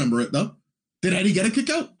 I don't remember it, though. Did Eddie get a kick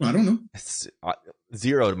out? I don't know.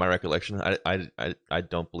 0 to my recollection. I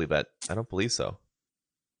don't believe that. I don't believe so.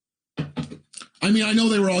 I mean, I know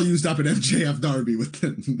they were all used up at MJF Darby with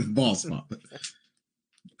the ball spot. But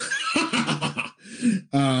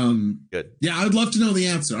Good. Yeah, I'd love to know the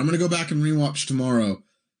answer. I'm going to go back and rewatch tomorrow.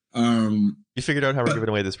 You figured out how we're giving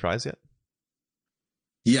away this prize yet?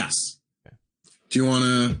 Yes. Okay. Do you want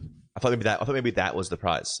to? I thought maybe that was the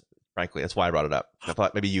prize. Frankly, that's why I brought it up. I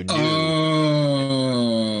thought maybe you knew.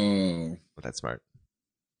 Oh, But that's smart.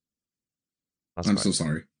 I'm so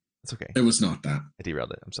sorry. It's okay. It was not that. I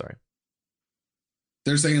derailed it. I'm sorry.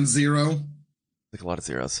 They're saying 0. Like a lot of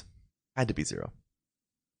zeros. Had to be 0.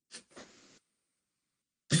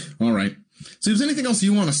 All right. So, is there anything else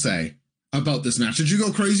you want to say about this match? Did you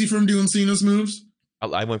go crazy for him doing Cena's moves?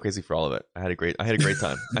 I went crazy for all of it. I had a great time.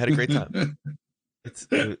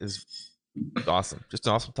 It was awesome. Just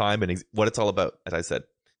an awesome time, and what it's all about. As I said,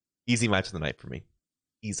 easy match of the night for me.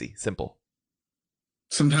 Easy, simple.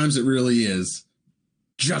 Sometimes it really is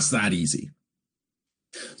just that easy.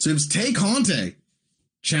 So it's Tay Conti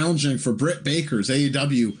challenging for Britt Baker's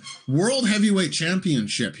AEW World Heavyweight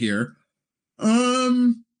Championship here.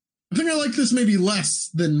 I think I like this maybe less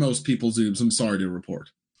than most people, Zoobs. I'm sorry to report.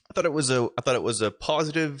 I thought it was a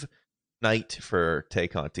positive night for Tay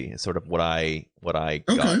Conti. It's sort of what I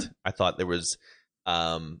got. I thought there was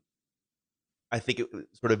I think it was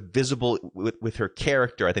sort of visible with her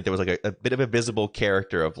character. I think there was like a bit of a visible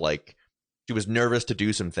character of like she was nervous to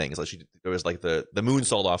do some things. Like there was like the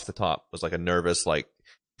moonsault off the top was like a nervous like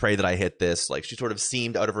pray that I hit this. Like she sort of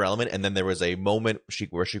seemed out of her element, and then there was a moment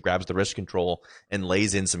where she grabs the wrist control and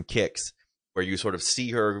lays in some kicks, where you sort of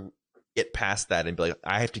see her get past that and be like,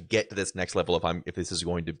 I have to get to this next level if this is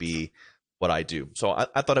going to be what I do. So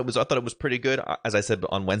I thought it was pretty good. As I said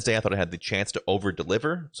on Wednesday, I thought it had the chance to over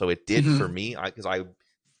deliver. So it did for me, because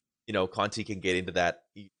Conti can get into that.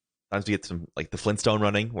 Sometimes we get some like the Flintstone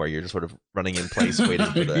running, where you're just sort of running in place, waiting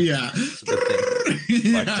for the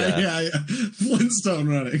thing. Flintstone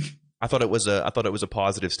running. I thought it was a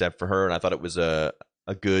positive step for her, and I thought it was a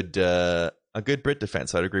good Brit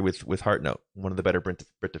defense. I'd agree with Hartnote, one of the better Brit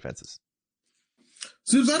defenses.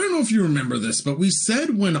 Subs, I don't know if you remember this, but we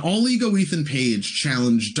said when All Ego Ethan Page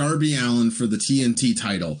challenged Darby Allin for the TNT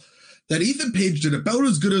title that Ethan Page did about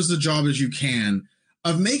as good as a job as you can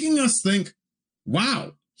of making us think,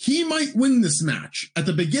 wow, he might win this match. At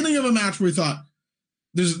the beginning of a match where we thought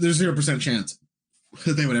there's 0% chance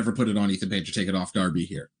that they would ever put it on Ethan Page to take it off Darby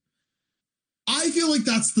here. I feel like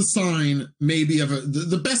that's the sign maybe of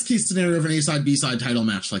the best case scenario of an A-side, B-side title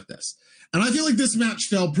match like this. And I feel like this match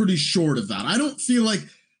fell pretty short of that. I don't feel like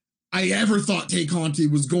I ever thought Tay Conti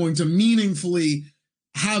was going to meaningfully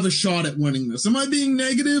have a shot at winning this. Am I being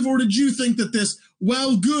negative, or did you think that this,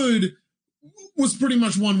 while good, was pretty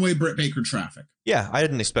much one-way Britt Baker traffic? Yeah, I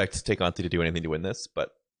didn't expect Tay Conti to do anything to win this,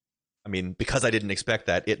 but I mean, because I didn't expect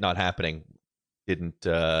that, it not happening didn't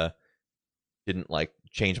like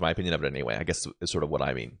change my opinion of it anyway. I guess is sort of what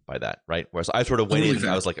I mean by that, right? Whereas I sort of went in and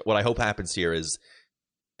I was like, what I hope happens here is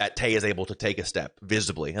that Tay is able to take a step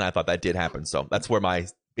visibly, and I thought that did happen. So that's where my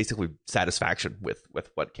basically satisfaction with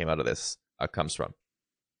what came out of this comes from.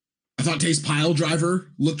 I thought Tay's pile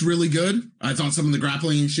driver looked really good. I thought some of the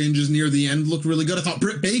grappling exchanges near the end looked really good. I thought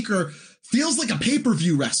Britt Baker feels like a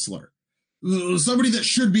pay-per-view wrestler. Somebody that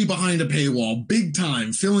should be behind a paywall, big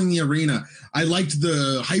time, filling the arena. I liked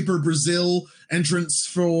the Hyper Brazil entrance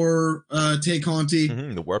for Tay Conti.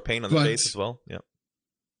 Mm-hmm, the war paint on the face as well. Yeah.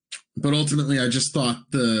 But ultimately, I just thought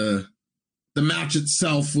the match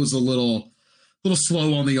itself was a little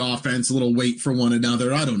slow on the offense, a little wait for one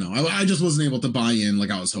another. I don't know. I just wasn't able to buy in like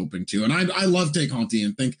I was hoping to. And I love Tay Conti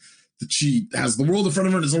and think that she has the world in front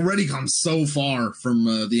of her and has already come so far from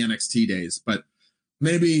the NXT days. But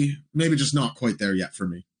maybe just not quite there yet for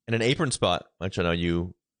me. And an apron spot, which I know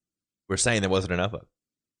you were saying there wasn't enough of.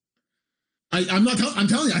 I'm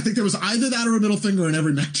telling you, I think there was either that or a middle finger in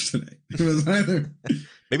every match today. It was either.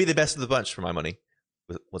 Maybe the best of the bunch for my money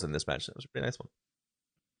was in this match. It was a pretty nice one.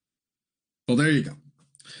 Well, there you go.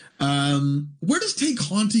 Where does Tay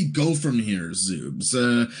Conti go from here, Zoobs?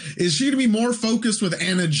 Is she going to be more focused with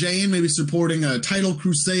Anna Jane, maybe supporting a title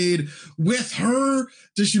crusade with her?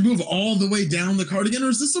 Does she move all the way down the card again? Or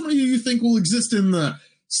is this somebody who you think will exist in the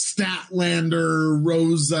Statlander,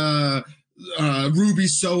 Rosa, Ruby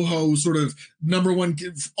Soho sort of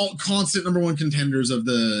constant number one contenders of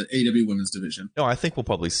the AEW women's division? No, I think we'll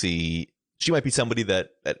probably see she might be somebody that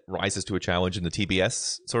rises to a challenge in the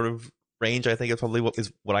TBS sort of range. I think it's probably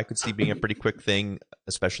what I could see being a pretty quick thing,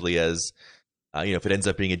 especially as If it ends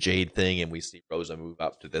up being a Jade thing and we see Rosa move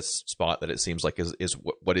up to this spot that it seems like is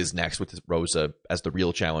what is next with Rosa as the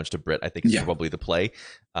real challenge to Britt, I think is probably the play.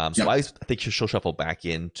 So I think she'll shuffle back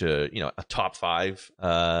into a top 5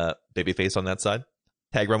 babyface on that side.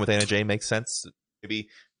 Tag run with Anna Jay makes sense. Maybe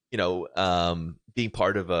being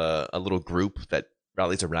part of a little group that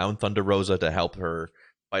rallies around Thunder Rosa to help her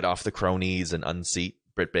fight off the cronies and unseat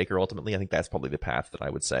Britt Baker ultimately. I think that's probably the path that I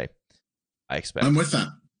would say I expect. I'm with that.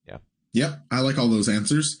 Yep, I like all those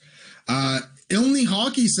answers. Ilney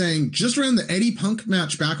Hockey saying, just ran the Eddie Punk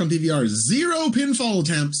match back on DVR. 0 pinfall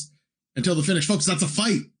attempts until the finish. Folks, that's a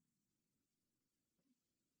fight.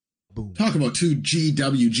 Boom. Talk about 2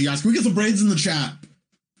 GWGIs. Can we get some braids in the chat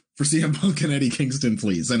for CM Punk and Eddie Kingston,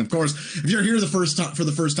 please? And of course, if you're here for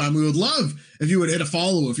the first time, we would love if you would hit a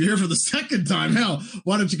follow. If you're here for the second time, hell,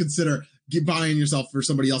 why don't you consider buying yourself for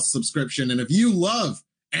somebody else's subscription? And if you love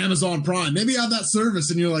Amazon Prime, maybe you have that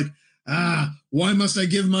service and you're like, why must I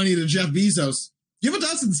give money to Jeff Bezos? Give it to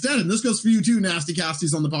us instead. And this goes for you too, Nasty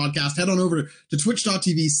Casties on the podcast. Head on over to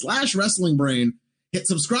twitch.tv/wrestlingbrain. Hit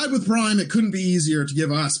subscribe with Prime. It couldn't be easier to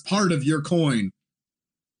give us part of your coin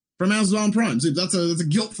from Amazon Prime. See, that's a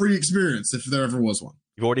guilt-free experience if there ever was one.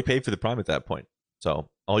 You've already paid for the Prime at that point. So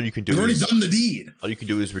all you can do You've already done the deed. All you can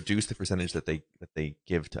do is reduce the percentage that they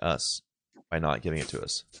give to us by not giving it to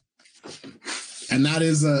us. And that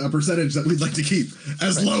is a percentage that we'd like to keep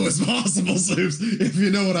as low as possible, Zoobs, if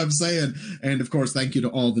you know what I'm saying. And, of course, thank you to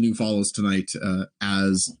all the new follows tonight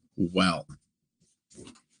as well.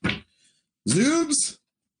 Zoobs,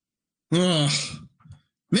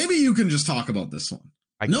 maybe you can just talk about this one.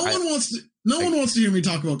 No one wants to hear me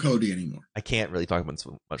talk about Cody anymore. I can't really talk about it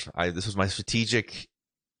so much. This was my strategic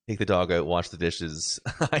take the dog out, wash the dishes.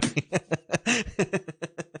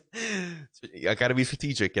 I got to be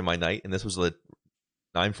strategic in my night, and this was the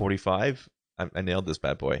 9:45. I nailed this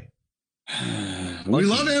bad boy. We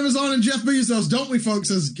love Amazon and Jeff Bezos, don't we,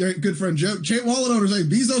 folks? As good friend Chait Wallet owner saying,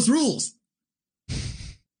 Bezos rules.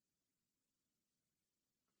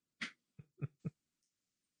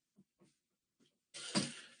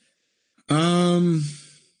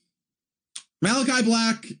 Malachi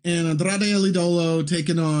Black and Andrade El Idolo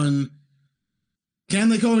taking on Can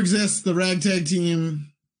They Coexist, the ragtag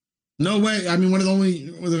team. No way. I mean, one of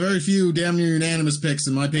the very few damn near unanimous picks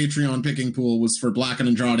in my Patreon picking pool was for Black and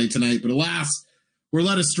Andrade tonight. But alas, we're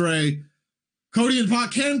led astray. Cody and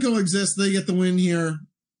Pac can coexist. They get the win here.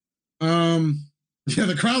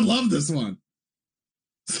 The crowd loved this one.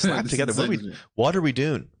 Slap together. What are we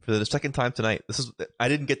doing for the second time tonight? I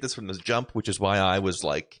didn't get this from this jump, which is why I was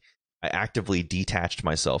like, I actively detached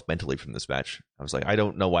myself mentally from this match. I was like, I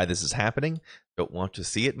don't know why this is happening. Don't want to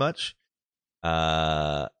see it much.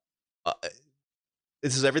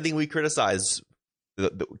 This is everything we criticize.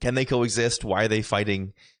 Can they coexist? Why are they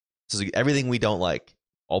fighting? This is everything we don't like,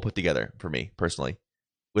 all put together for me personally,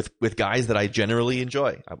 with guys that I generally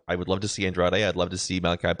enjoy. I would love to see Andrade. I'd love to see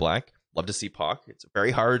Malachi Black. Love to see Pac. It's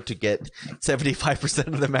very hard to get 75%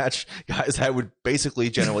 of the match guys. I would basically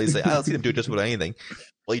generally say, I'll see them do just about anything.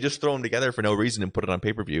 Well, you just throw them together for no reason and put it on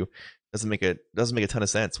pay-per-view. Doesn't make a ton of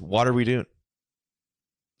sense. What are we doing?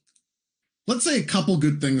 Let's say a couple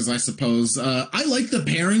good things, I suppose. I like the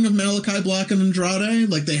pairing of Malachi Black and Andrade.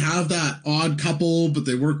 Like, they have that odd couple, but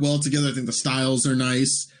they work well together. I think the styles are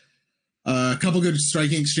nice. A couple good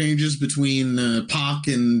striking exchanges between Pac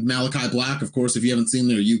and Malachi Black. Of course, if you haven't seen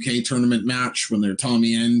their UK tournament match when they're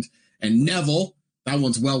Tommy End and Neville, that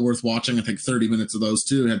one's well worth watching. I think 30 minutes of those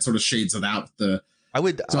two had sort of shades of that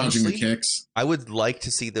with the dodging the kicks. I would like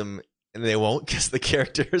to see them, and they won't because the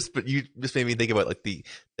characters, but you just made me think about like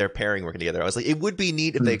their pairing working together. I was like, it would be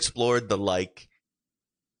neat if they explored the like,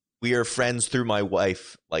 we are friends through my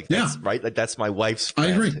wife. Like, that's right. Like, that's my wife's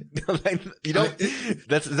friend. I agree. Like,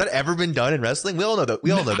 has that ever been done in wrestling? We all know that. I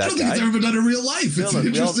don't think it's ever been done in real life. It's an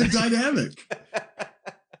interesting dynamic.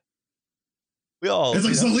 It's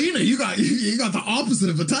like, Selena, you got the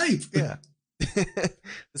opposite of a type. Yeah.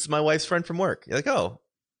 This is my wife's friend from work. You're like, oh,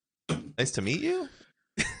 nice to meet you.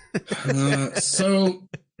 So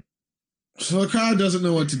the crowd doesn't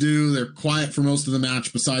know what to do. They're quiet for most of the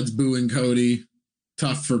match besides booing Cody.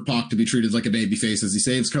 Tough for Pac to be treated like a babyface as he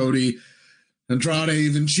saves Cody. Andrade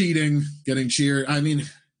even cheating, getting cheered. I mean,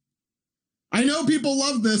 I know people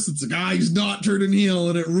love this. It's a guy who's not turning heel,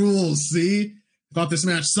 and it rules. See? I thought this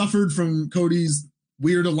match suffered from Cody's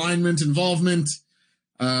weird alignment involvement.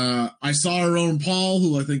 I saw our own Paul,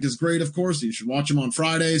 who I think is great, of course. You should watch him on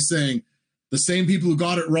Friday, saying the same people who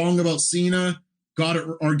got it wrong about Cena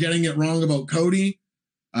are getting it wrong about Cody.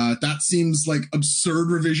 That seems like absurd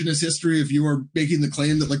revisionist history if you are making the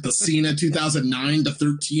claim that like the Cena 2009 to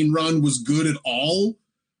 13 run was good at all.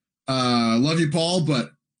 Love you, Paul,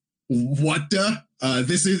 but what the?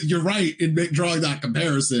 This is, you're right in drawing that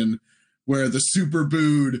comparison where the super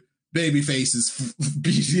booed babyface is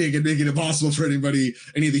beating and making it impossible for anybody,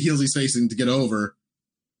 any of the heels he's facing, to get over.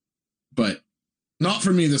 But not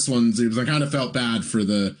for me, this one, Zoobs. I kind of felt bad for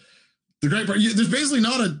the great part. There's basically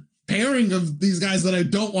not a pairing of these guys that I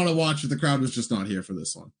don't want to watch if the crowd was just not here for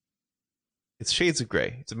this one. It's shades of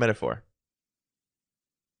gray. It's a metaphor.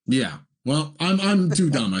 Yeah. Well, I'm too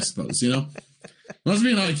dumb, I suppose, you know? Must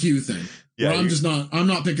be an IQ thing. Yeah, I'm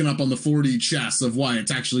not picking up on the 4D chess of why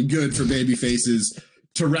it's actually good for baby faces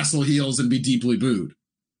to wrestle heels and be deeply booed.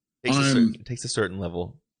 It takes a certain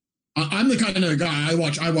level. I'm the kind of guy, I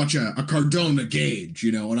watch a Cardona Gage,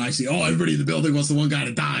 you know, and I see, oh, everybody in the building wants the one guy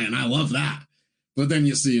to die, and I love that. But then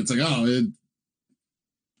you see, it's like, the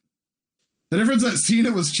difference that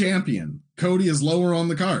Cena was champion, Cody is lower on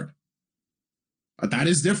the card. That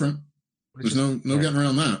is different. There's no getting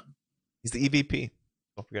around that. He's the EVP.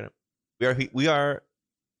 Don't forget it. We are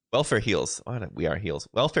welfare heels. Oh, we are heels.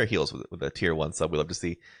 Welfare heels with a tier 1 sub. We love to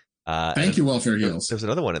see. Thank you, welfare heels. There's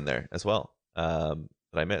another one in there as well that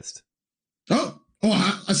I missed. Oh,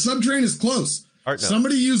 a sub train is close.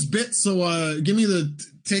 Somebody use bits, so give me the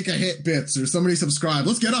take a hit bits, or somebody subscribe.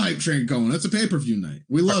 Let's get a hype train going. It's a pay-per-view night.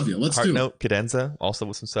 We love you. Let's do it. Cadenza also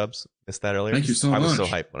with some subs. Missed that earlier. Thank you so much. I was so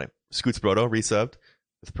hyped when Scoots Brodo resubbed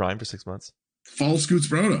with Prime for 6 months. Follow Scoots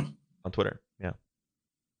Brodo on Twitter. Yeah.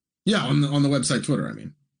 Yeah, on the website Twitter, I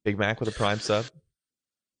mean. Big Mac with a Prime sub.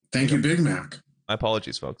 Thank you, Big Mac. My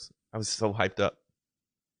apologies, folks. I was so hyped up.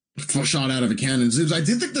 Shot out of a cannon. Zoobs, I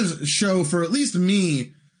did think the show, for at least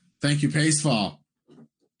me, thank you, Pacefall.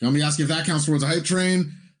 Gonna be asking if that counts towards a hype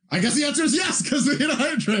train. I guess the answer is yes, because we hit a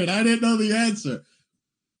hype train. I didn't know the answer.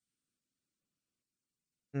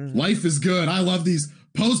 Mm-hmm. Life is good. I love these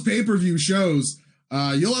post pay-per-view shows.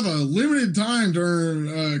 You'll have a limited time to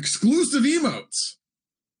earn exclusive emotes.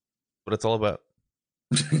 What it's all about.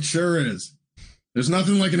 It sure is. There's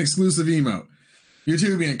nothing like an exclusive emote.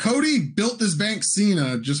 YouTubian Cody built this bank.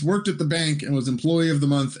 Cena just worked at the bank and was employee of the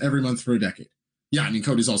month every month for a decade. Yeah, I mean,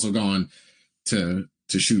 Cody's also gone to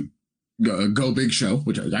shoot Go Big Show,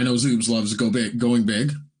 which I know Zoobs loves going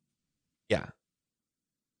big. Yeah.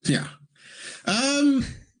 Yeah. I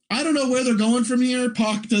don't know where they're going from here.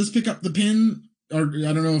 Pac does pick up the pin, or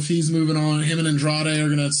I don't know if he's moving on. Him and Andrade are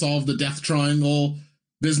going to solve the Death Triangle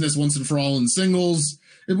business once and for all in singles.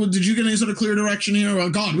 Did you get any sort of clear direction here? Oh,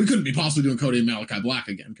 God, we couldn't be possibly doing Cody and Malachi Black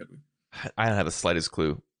again, could we? I don't have the slightest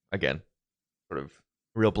clue. Again, sort of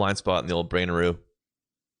real blind spot in the old braineroo.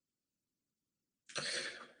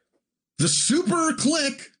 The Super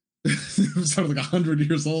Click. It sounded like 100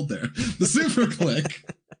 years old there. The Super Click.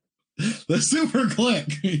 The Super Click.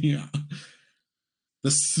 Yeah.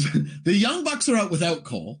 The Young Bucks are out without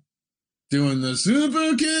Cole, doing the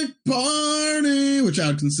Super Kick Party, which I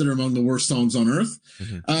would consider among the worst songs on earth.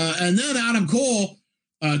 Mm-hmm. And then Adam Cole,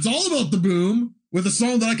 it's all about the boom, with a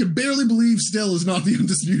song that I can barely believe still is not the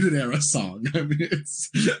Undisputed Era song. I mean,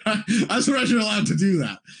 I'm surprised you're allowed to do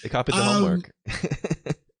that. They copied the homework.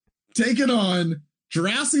 Take it on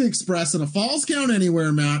Jurassic Express in a Falls Count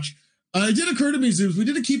Anywhere match. It did occur to me, Zoobs, we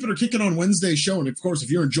did a Keep It or Kick It on Wednesday show. And of course, if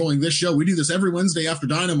you're enjoying this show, we do this every Wednesday after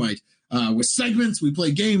Dynamite. With segments, we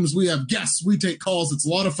play games, we have guests, we take calls. It's a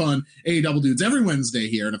lot of fun. AEW Dudes every Wednesday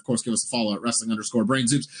here. And of course, give us a follow at Wrestling_Brain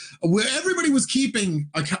Zoobs. Where everybody was keeping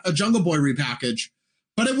a Jungle Boy repackage,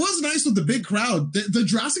 but it was nice with the big crowd. The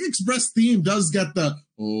Jurassic Express theme does get the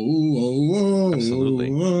absolutely.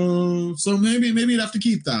 So maybe you'd have to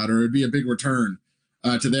keep that, or it'd be a big return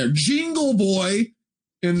to their Jingle Boy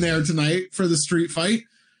in there tonight for the street fight.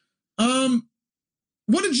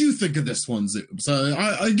 What did you think of this one, Zoobs?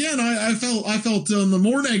 I felt on the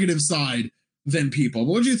more negative side than people.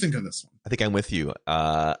 What did you think of this one? I think I'm with you.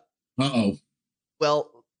 Well,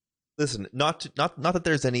 listen, not that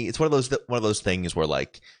there's any. It's one of those things where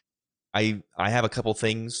like I have a couple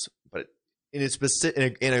things, but in a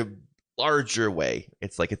specific in a larger way,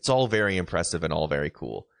 it's like it's all very impressive and all very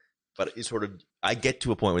cool. But it's sort of I get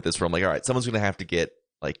to a point with this where I'm like, all right, someone's going to have to get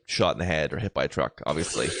like shot in the head or hit by a truck,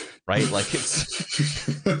 obviously, right? Like it's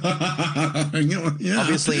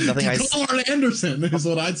obviously nothing. Arn Anderson is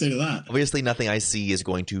what I'd say to that. Obviously, nothing I see is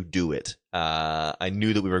going to do it. I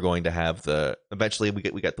knew that we were going to have eventually we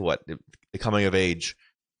get the coming of age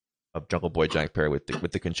of Jungle Boy Jack Perry with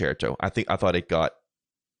the concerto. I thought it got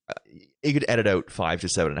you could edit out 5 to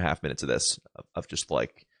 7.5 minutes of this of just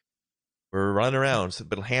like we're running around, a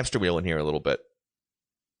bit of hamster wheel in here a little bit.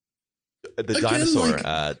 The dinosaur,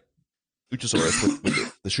 Luchasaurus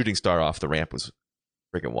with the shooting star off the ramp was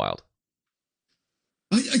freaking wild.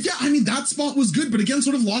 Yeah, I mean, that spot was good, but again,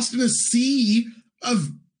 sort of lost in a sea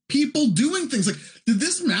of people doing things. Like, did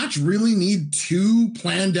this match really need 2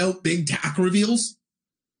 planned out big tack reveals?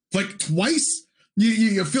 Like twice?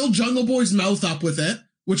 You fill Jungle Boy's mouth up with it,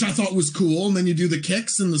 which I thought was cool, and then you do the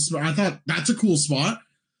kicks and I thought that's a cool spot.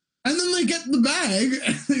 And then they get the bag,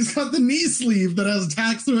 and he's got the knee sleeve that has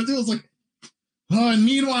tacks through it too. It's like, oh, and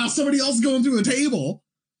meanwhile, somebody else going through a table.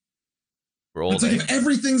 It's like if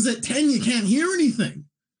everything's at 10, you can't hear anything.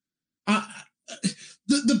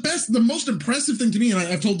 The most impressive thing to me, and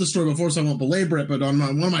I've told this story before, so I won't belabor it, but on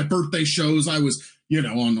one of my birthday shows, I was,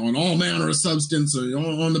 on all manner of substance,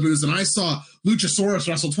 on the booze, and I saw Luchasaurus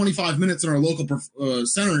wrestle 25 minutes in our local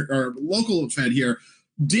center, or local fed here,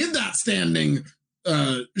 did that standing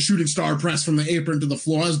shooting star press from the apron to the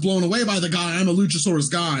floor. I was blown away by the guy. I'm a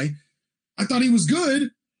Luchasaurus guy. I thought he was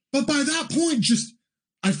good, but by that point,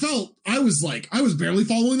 I felt I was barely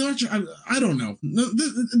following the match. I don't know.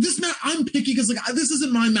 This match, I'm picky because this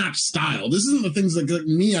isn't my match style. This isn't the things that get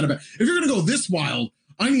me out of it. If you're gonna go this wild,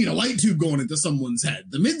 I need a light tube going into someone's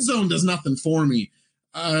head. The mid zone does nothing for me.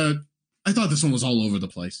 I thought this one was all over the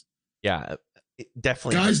place. Yeah,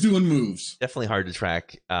 definitely. Guys doing moves. Definitely hard to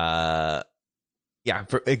track. Yeah,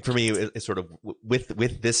 for me, it's sort of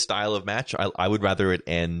with this style of match, I would rather it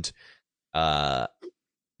end.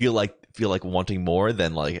 Feel like wanting more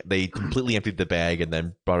than like they completely emptied the bag and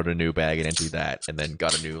then brought out a new bag and emptied that and then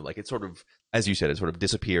got a new, like, it sort of, as you said, it sort of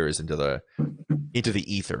disappears into the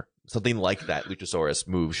ether. Something like that Luchasaurus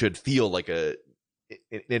move should feel like it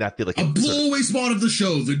not feel like a blowaway spot of the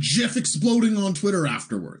show. The GIF exploding on Twitter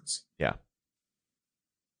afterwards. Yeah.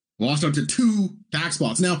 Lost out to 2 tack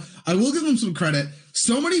spots. Now, I will give them some credit.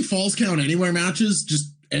 So many Falls Count Anywhere matches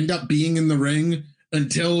just end up being in the ring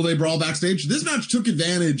until they brawl backstage. This match took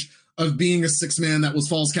advantage of being a 6-man that was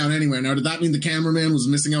Falls Count Anywhere. Now, did that mean the cameraman was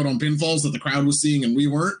missing out on pinfalls that the crowd was seeing and we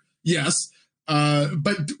weren't? Yes.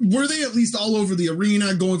 But were they at least all over the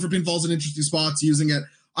arena going for pinfalls in interesting spots, using it?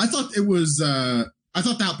 I thought it was, I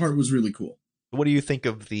thought that part was really cool. What do you think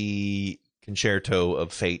of the concerto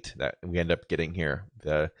of fate that we end up getting here?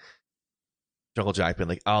 The Jungle Jack being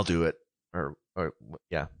like, I'll do it. Or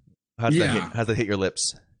yeah. How's that hit your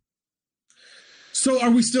lips? So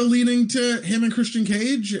are we still leaning to him and Christian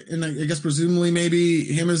Cage? And I guess presumably maybe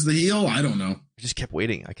him as the heel? I don't know. I just kept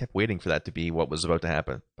waiting. I kept waiting for that to be what was about to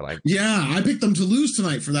happen. But I picked them to lose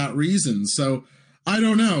tonight for that reason. So I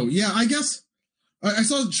don't know. Yeah, I guess I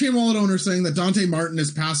saw Chain Wallet owner saying that Dante Martin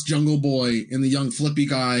is past Jungle Boy in the young flippy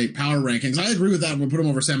guy power rankings. I agree with that. We'll put him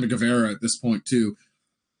over Sammy Guevara at this point too.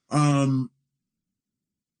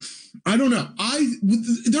 I don't know.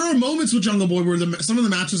 There are moments with Jungle Boy where some of the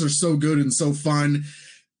matches are so good and so fun.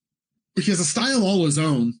 He has a style all his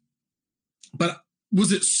own. But was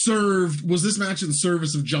this match in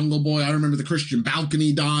service of Jungle Boy? I remember the Christian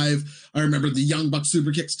balcony dive. I remember the Young Buck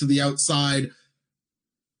super kicks to the outside.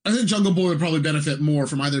 I think Jungle Boy would probably benefit more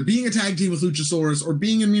from either being a tag team with Luchasaurus or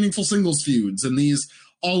being in meaningful singles feuds and these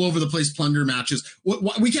all over the place plunder matches.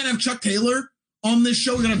 We can't have Chuck Taylor on this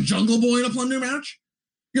show. We gotta have Jungle Boy in a plunder match.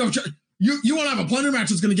 You want to have a plunder match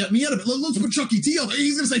that's going to get me out of it. Let's put Chucky T out there.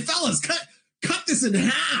 He's going to say, fellas, cut this in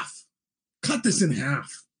half. Cut this in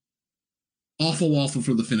half. Awful waffle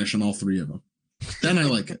for the finish on all 3 of them. Then I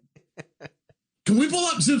like it. Can we pull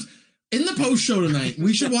up, in the post show tonight,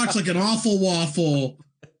 we should watch like an awful waffle.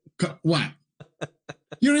 What?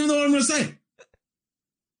 You don't even know what I'm going to say.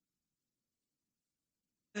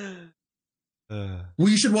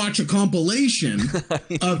 We should watch a compilation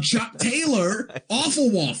of Chuck Taylor awful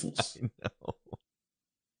waffles. I know.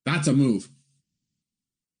 That's a move.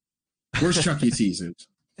 Where's Chuck E. T. Zeus?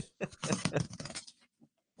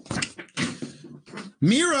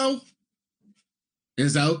 Miro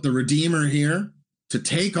is out, the Redeemer here, to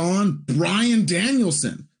take on Bryan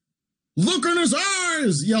Danielson. Look in his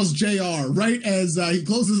eyes, yells JR, right as he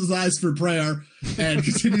closes his eyes for prayer and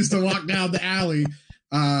continues to walk down the alley.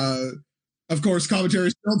 Of course, commentary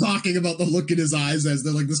is still talking about the look in his eyes as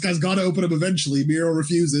they're like, this guy's got to open them eventually. Miro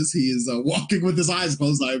refuses. He is walking with his eyes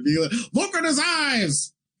closed. Look in his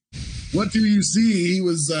eyes. What do you see? He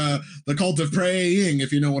was the cult of praying,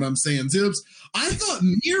 if you know what I'm saying. Tips. I thought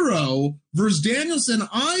Miro versus Danielson,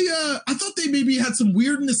 I thought they maybe had some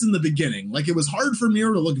weirdness in the beginning. Like it was hard for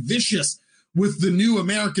Miro to look vicious with the new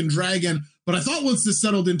American Dragon. But I thought once this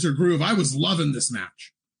settled into a groove, I was loving this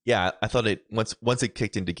match. Yeah, I thought it once it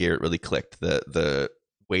kicked into gear, it really clicked. The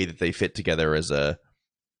way that they fit together as a,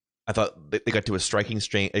 I thought they got to a striking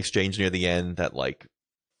exchange near the end that like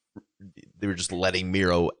they were just letting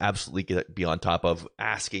Miro absolutely be on top of,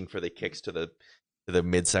 asking for the kicks to the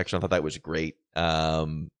midsection. I thought that was great. I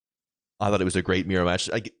thought it was a great Miro match.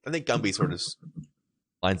 I think Gumby sort of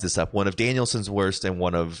lines this up: one of Danielson's worst and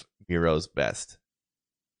one of Miro's best.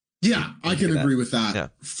 Yeah, I can agree with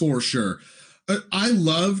that for sure. I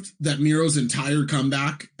loved that Miro's entire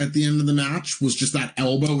comeback at the end of the match was just that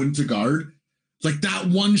elbow into guard. Like that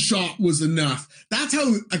one shot was enough. That's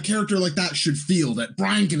how a character like that should feel, that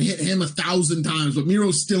Bryan can hit him 1,000 times, but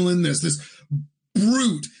Miro's still in this. This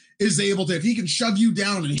brute is able to, if he can shove you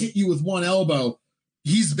down and hit you with one elbow,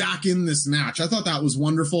 he's back in this match. I thought that was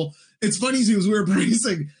wonderful. It's funny, we were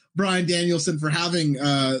praising Bryan Danielson for having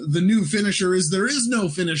the new finisher is there is no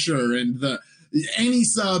finisher, and the any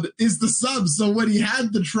sub is the sub. So when he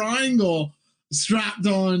had the triangle strapped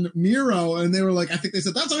on Miro, and they were like, I think they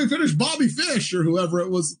said that's how he finished Bobby Fish or whoever it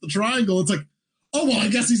was, the triangle. It's like, oh, well, I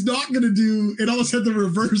guess he's not going to do it. Almost had the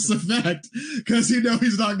reverse effect because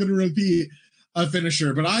he's not going to repeat a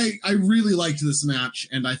finisher. But I really liked this match,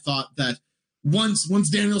 and I thought that once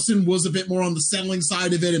Danielson was a bit more on the selling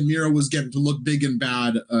side of it and Miro was getting to look big and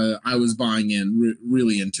bad, I was buying in,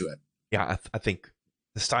 really into it. Yeah, I think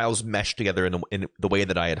the styles meshed together in the way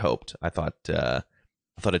that I had hoped. I thought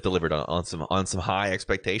it delivered on some high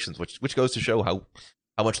expectations, which goes to show how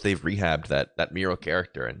much they've rehabbed that Miro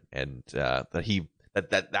character, and that's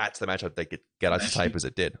the matchup that get us as hype as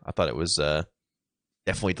it did. I thought it was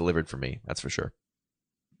definitely delivered for me. That's for sure.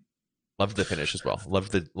 Loved the finish as well.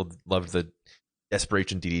 Loved the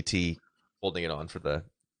desperation DDT holding it on for the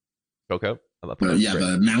chokeout.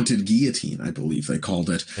 The mounted guillotine, I believe they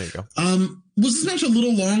called it. There you go. Was this match a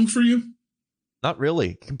little long for you? Not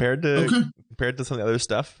really, compared to some of the other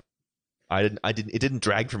stuff. It didn't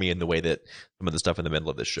drag for me in the way that some of the stuff in the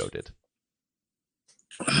middle of this show did.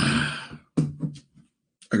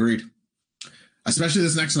 Agreed. Especially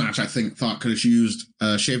this next match, I thought could have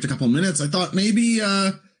shaved a couple of minutes. I thought maybe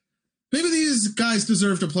these guys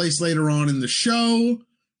deserved a place later on in the show.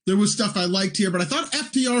 There was stuff I liked here, but I thought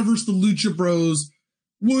FTR versus the Lucha Bros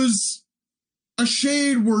was a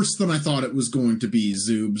shade worse than I thought it was going to be,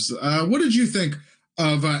 Zoobs. What did you think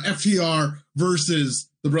of FTR versus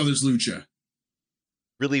the Brothers Lucha?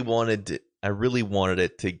 I really wanted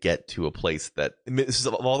it to get to a place that, this is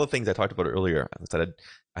of all the things I talked about earlier.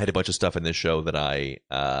 I had a bunch of stuff in this show that I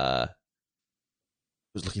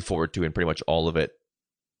was looking forward to, and pretty much all of it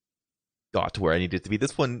got to where I needed to be.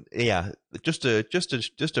 This one, yeah, just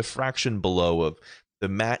a fraction below of the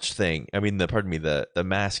match thing. I mean, the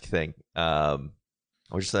mask thing. I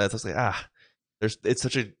was just like, it's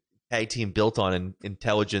such a tag team built on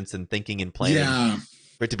intelligence and thinking and planning. Yeah.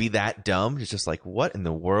 For it to be that dumb, it's just like, what in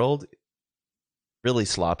the world? Really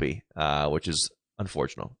sloppy, which is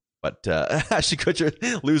unfortunate. But Ashton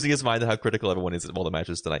Kutcher losing his mind at how critical everyone is of all the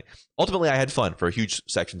matches tonight. Ultimately, I had fun for huge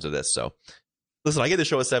sections of this. So, listen, I give the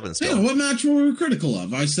show a 7 still. Yeah, what match were we critical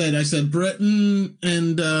of? I said Britain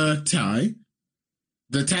and Ty,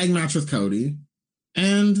 the tag match with Cody,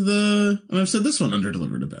 and I've said this one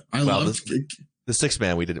underdelivered a bit. I loved the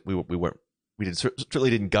 6-man. We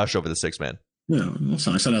certainly didn't gush over the 6-man. Yeah,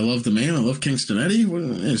 listen, I said I love the man. I love Kingston Eddie.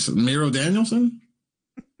 Is Miro Danielson?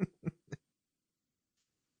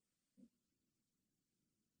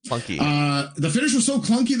 Clunky. The finish was so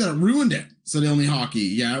clunky that it ruined it. Said Ilmy Hockey.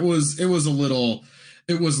 Yeah, it was a little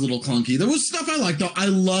clunky. There was stuff I liked though. I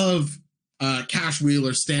love Cash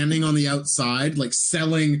Wheeler standing on the outside, like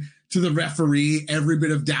selling to the referee every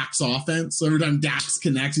bit of Dax offense. So every time Dax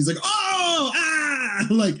connects, he's like,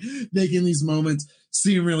 like making these moments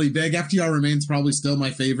seem really big. FTR remains probably still my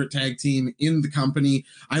favorite tag team in the company.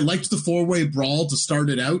 I liked the 4-way brawl to start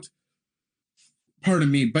it out. Pardon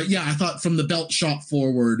me. But yeah, I thought from the belt shot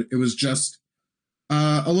forward, it was just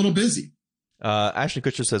a little busy. Ashton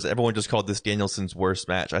Kutcher says everyone just called this Danielson's worst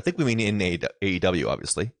match. I think we mean in AEW,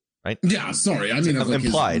 obviously, right? Yeah, sorry. I mean, like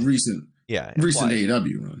implied. Recent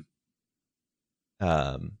AEW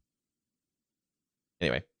run.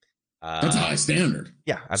 Anyway. That's a high standard.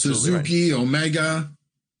 Yeah, absolutely. Suzuki, right. Omega,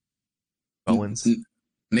 Owens,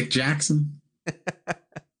 Nick Jackson.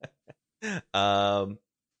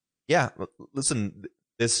 Yeah, listen,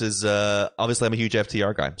 this is obviously I'm a huge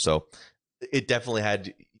FTR guy, so it definitely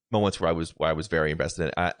had moments where I was very invested in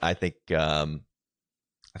it. I think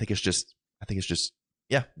it's just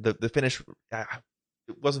yeah, the finish it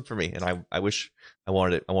wasn't for me, and I wish I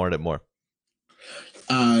wanted it more.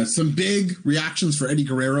 Some big reactions for Eddie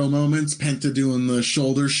Guerrero moments. Penta doing the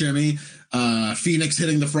shoulder shimmy. Phoenix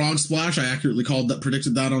hitting the frog splash. I accurately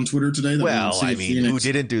predicted that on Twitter today. I mean, Phoenix. Who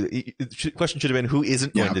didn't do the question should have been who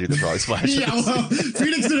isn't going to do the frog splash? Yeah, well,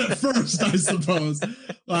 Phoenix did it first, I suppose.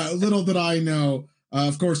 Little did I know.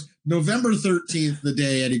 Of course, November 13th, the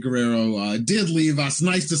day Eddie Guerrero did leave us.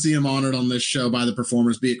 Nice to see him honored on this show by the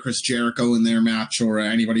performers, be it Chris Jericho in their match or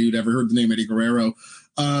anybody who'd ever heard the name Eddie Guerrero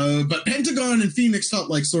But Pentagon and Phoenix felt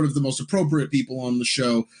like sort of the most appropriate people on the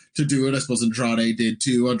show to do it. I suppose Andrade did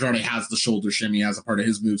too. Andrade has the shoulder shimmy as a part of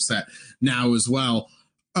his moveset now as well.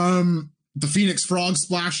 The Phoenix Frog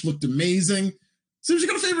Splash looked amazing. So, you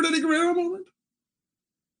got a favorite Eddie Guerrero moment?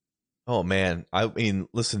 Oh man, I mean,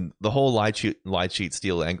 listen, the whole lie cheat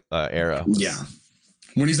steal era. Yeah,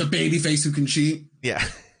 when he's a babyface who can cheat. Yeah,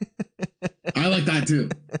 I like that too.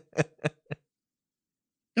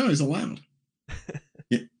 No, he's allowed.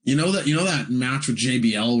 You know that match with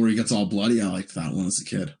JBL where he gets all bloody? I liked that one as a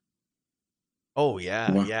kid. Oh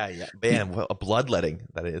yeah, wow. yeah. Man, what a bloodletting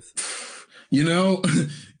that is. You know,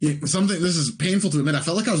 something, this is painful to admit. I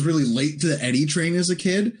felt like I was really late to the Eddie train as a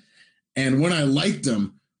kid. And when I liked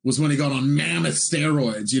him was when he got on mammoth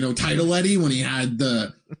steroids. You know, Title Eddie, when he had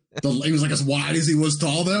he was like as wide as he was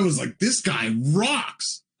tall. That was like, this guy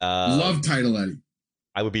rocks. Love Title Eddie.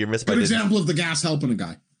 I would be remiss. Good example of the gas helping a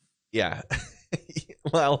guy. Yeah.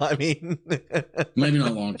 Well, I mean, maybe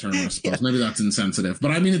not long term, I suppose. Yeah. Maybe that's insensitive.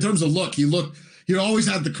 But I mean, in terms of look, he always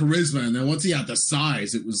had the charisma. And then once he had the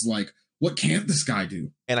size, it was like, what can't this guy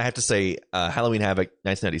do? And I have to say, Halloween Havoc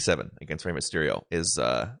 1997 against Rey Mysterio is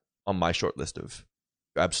on my short list of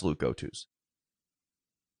absolute go-tos.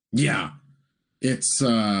 Yeah. It's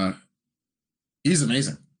he's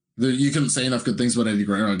amazing. You couldn't say enough good things about Eddie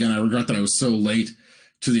Guerrero. Again, I regret that I was so late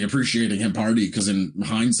to the appreciating him party, because in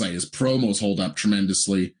hindsight, his promos hold up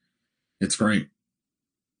tremendously. It's great.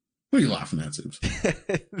 What are you laughing at, Zoobs?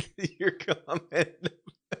 Your comment.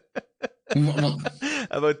 Well,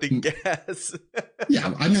 about the gas.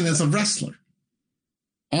 Yeah, I mean, as a wrestler,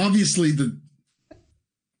 obviously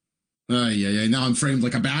yeah. Now I'm framed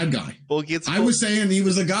like a bad guy. I was saying he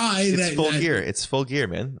was a guy it's full gear. It's full gear,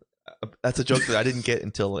 man. That's a joke that I didn't get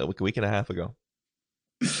until a week and a half ago.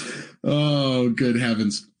 Oh, good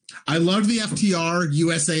heavens! I loved the FTR,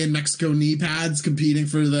 USA, and Mexico knee pads competing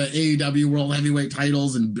for the AEW World Heavyweight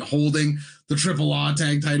titles and holding the AAA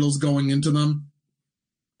tag titles going into them.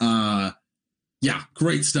 Yeah,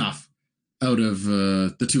 great stuff out of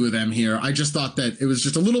the two of them here. I just thought that it was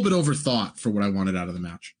just a little bit overthought for what I wanted out of the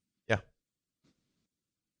match. Yeah.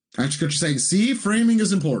 I just got you saying, see, framing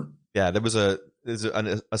is important. Yeah, there's a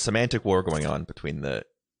semantic war going on between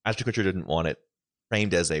Ashton Kutcher didn't want it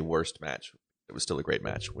framed as a worst match. It was still a great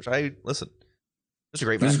match, which it was a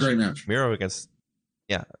great match. It was a great match. Miro against,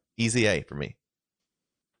 easy A for me.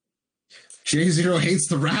 J0 hates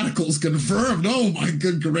the Radicals, confirmed. Oh my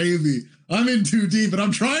good gravy. I'm in too deep, and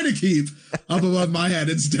I'm trying to keep up above my head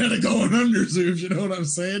instead of going under, Zoobs. You know what I'm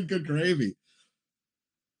saying? Good gravy.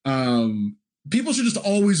 People should just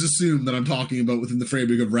always assume that I'm talking about within the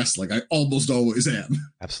framing of wrestling. I almost always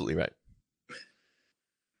am. Absolutely right.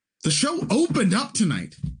 The show opened up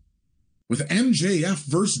tonight with MJF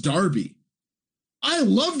versus Darby. I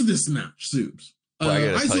loved this match, Zoobs.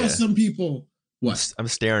 I saw some people... What? I'm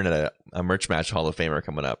staring at a merch match Hall of Famer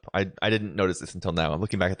coming up. I didn't notice this until now. I'm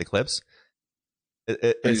looking back at the clips.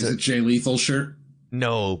 Is it Jay Lethal shirt?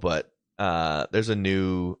 No, but there's a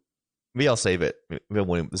new... Maybe I'll save it.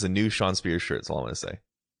 There's a new Sean Spears shirt. That's all I'm going to say.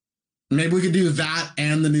 Maybe we could do that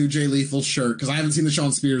and the new Jay Lethal shirt, because I haven't seen the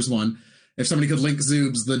Sean Spears one. If somebody could link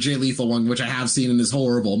Zoobs, the Jay Lethal one, which I have seen and is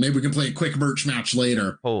horrible. Maybe we can play a quick merch match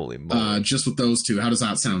later. Holy moly. Just with those two. How does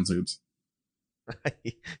that sound, Zoobs?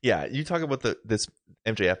 Yeah, you talk about this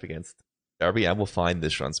MJF against Darby. I will find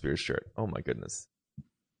this Sean Spears shirt. Oh my goodness.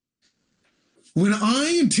 When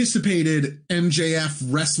I anticipated MJF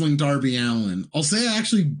wrestling Darby Allin, I'll say I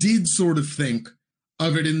actually did sort of think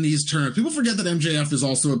of it in these terms. People forget that MJF is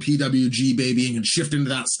also a PWG baby and can shift into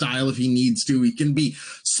that style if he needs to. He can be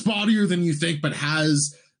spottier than you think, but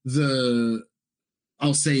has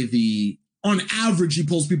on average, he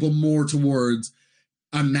pulls people more towards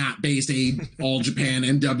a mat-based All Japan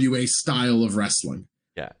NWA style of wrestling.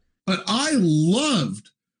 Yeah. But I loved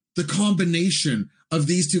the combination of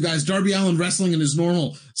these two guys. Darby Allin wrestling in his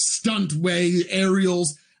normal stunt way,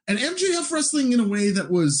 aerials, and MJF wrestling in a way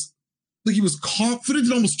that was like he was confident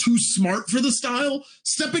and almost too smart for the style,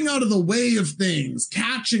 stepping out of the way of things,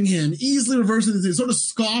 catching him, easily reversing things, sort of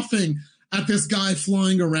scoffing at this guy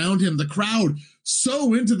flying around him. The crowd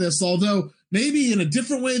so into this, although maybe in a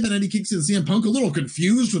different way than Eddie Kingston and CM Punk, a little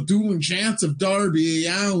confused with dueling chants of Darby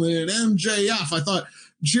Allin, MJF. I thought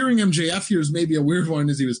cheering MJF here is maybe a weird one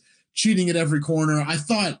as he was cheating at every corner. I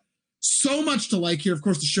thought so much to like here. Of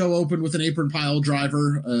course, the show opened with an apron pile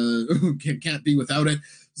driver. Can't be without it.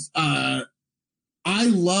 I'm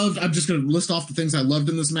just going to list off the things I loved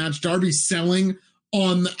in this match. Darby selling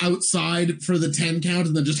on the outside for the 10 count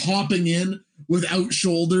and then just hopping in without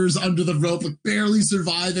shoulders under the rope, like barely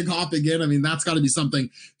surviving hopping in. I mean, that's got to be something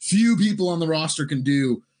few people on the roster can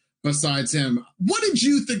do. besides him. What did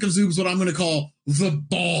you think of Zoobs, what I'm going to call the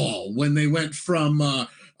ball, when they went from 1,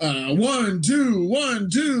 2, 1, 2, 1,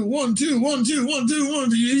 2, 1, 2, 1, 2, 1,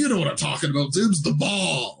 2? You know what I'm talking about, Zoobs, the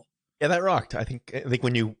ball. Yeah, that rocked. I think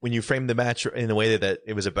when you framed the match in the way that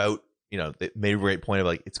it was about, they made a great point of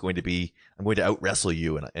like, it's going to be, I'm going to out wrestle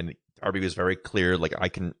you, and Darby was very clear, like, I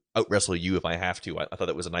can out wrestle you if I have to. I thought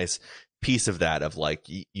that was a nice piece of that, of like,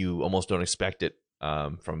 you almost don't expect it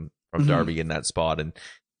from Darby in that spot, and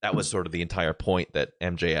that was sort of the entire point that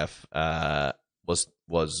MJF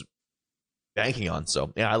was banking on.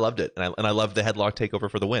 So yeah, I loved it, and I loved the headlock takeover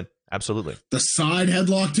for the win. Absolutely. The side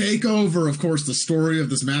headlock takeover, of course, the story of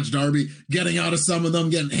this match, Darby getting out of some of them,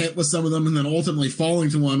 getting hit with some of them, and then ultimately falling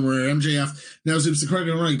to one where MJF, now Zoob's correct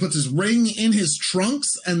me if I'm wrong, he puts his ring in his trunks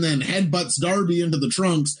and then headbutts Darby into the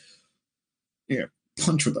trunks. Yeah,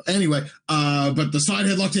 punch with it. Anyway, but the side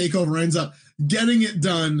headlock takeover ends up getting it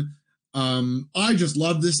done. I just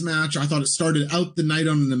love this match. I thought it started out the night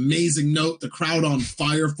on an amazing note. The crowd on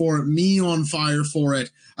fire for it, me on fire for it.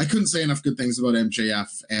 I couldn't say enough good things about MJF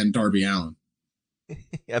and Darby Allin.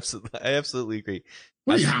 Absolutely, I absolutely agree.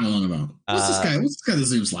 What are you howling about? What's this guy? What's this guy that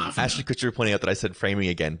Zoom's laughing Ashley Kutcher pointing out that I said framing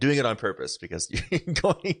again, doing it on purpose because you're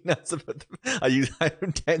going nuts about I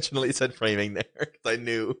intentionally said framing there because I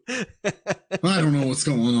knew. I don't know what's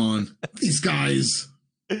going on. These guys.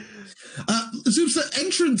 Zoom's the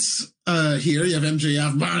entrance here. You have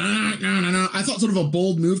MJF. I thought sort of a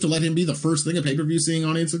bold move to let him be the first thing a pay-per-view seeing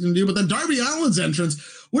audience can do. But then Darby Allin's entrance.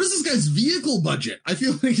 What is this guy's vehicle budget? I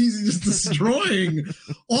feel like he's just destroying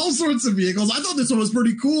all sorts of vehicles. I thought this one was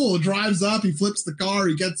pretty cool. Drives up, he flips the car,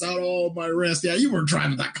 he gets out. Oh, my wrist. Yeah, you weren't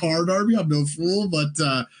driving that car, Darby. I'm no fool. But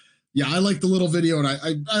yeah, I liked the little video,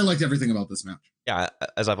 and I liked everything about this match. Yeah,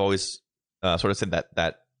 as I've always sort of said,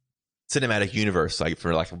 that cinematic universe, like,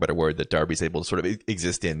 for lack of a better word, that Darby's able to sort of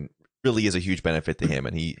exist in really is a huge benefit to him,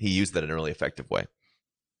 and he used that in a really effective way.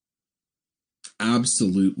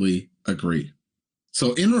 Absolutely agree.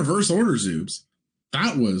 So in reverse order, Zoobs,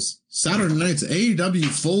 that was Saturday night's AEW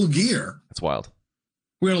Full Gear. That's wild.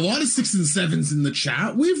 We had a lot of 6 and 7s in the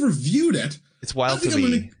chat. We've reviewed it. It's wild to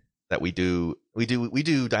me that we do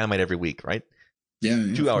Dynamite every week, right? Yeah.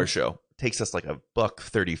 2-hour show. Takes us like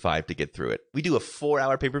 $1.35 to get through it. We do a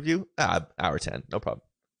 4-hour pay-per-view, hour 10, no problem.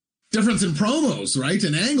 Difference in promos, right?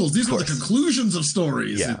 And angles. These are the conclusions of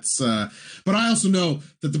stories. Yeah. It's but I also know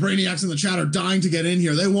that the Brainiacs in the chat are dying to get in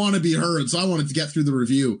here. They want to be heard. So I wanted to get through the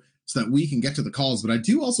review so that we can get to the calls. But I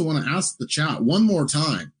do also want to ask the chat one more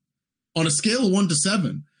time, on a scale of 1 to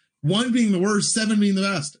 7, 1 being the worst, 7 being the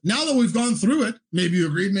best. Now that we've gone through it, maybe you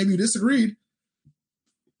agreed, maybe you disagreed.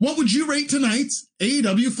 What would you rate tonight's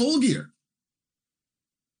AEW Full Gear?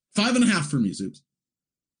 5.5 for me, Zoobs.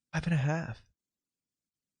 5.5.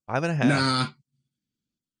 5.5.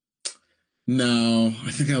 No,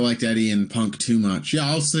 I think I liked Eddie and Punk too much. Yeah,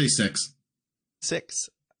 I'll say 6. 6.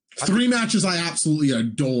 3 matches I absolutely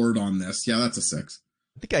adored on this. Yeah, that's a 6.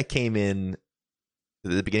 I think I came in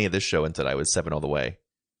at the beginning of this show and said I was 7 all the way.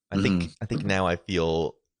 I think now I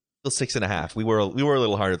feel 6.5. We were a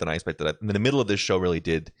little harder than I expected. In the middle of this show really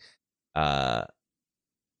did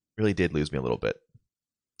lose me a little bit.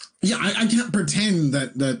 Yeah, I can't pretend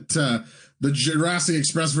that the Jurassic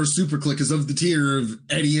Express vs. Superclick is of the tier of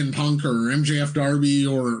Eddie and Punk or MJF Darby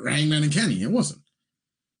or Hangman and Kenny. It wasn't.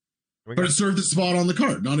 But it served its spot on the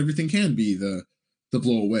card. Not everything can be the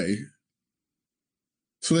blow away.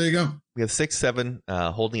 So there you go. We have 6, 7,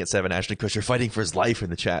 holding at 7. Ashley Kutcher fighting for his life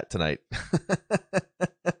in the chat tonight.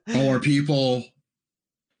 Our people.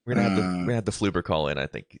 We're gonna have the Fluber call in. I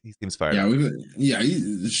think he seems fired. Yeah,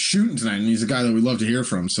 he's shooting tonight, and he's a guy that we love to hear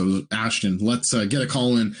from. So Ashton, let's get a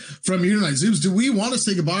call in from you tonight. Zoobs, do we want to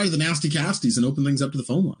say goodbye to the Nasty Casties and open things up to the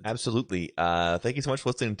phone line? Absolutely. Thank you so much for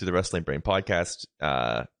listening to the Wrestling Brain podcast.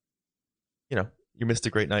 You missed a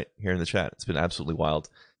great night here in the chat. It's been absolutely wild.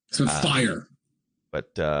 It's been fire. But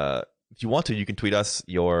if you want to, you can tweet us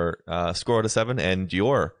your score out of 7 and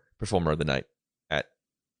your performer of the night at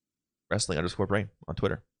wrestling_brain on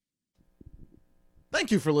Twitter. Thank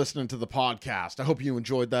you for listening to the podcast. I hope you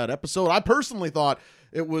enjoyed that episode. I personally thought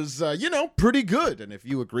it was, pretty good. And if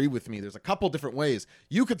you agree with me, there's a couple different ways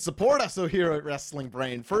you could support us here at Wrestling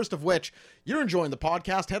Brain. First of which, you're enjoying the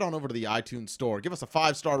podcast, head on over to the iTunes store. Give us a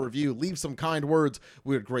 5-star review. Leave some kind words.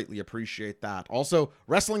 We would greatly appreciate that. Also,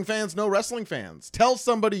 wrestling fans know wrestling fans. Tell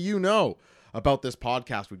somebody you know about this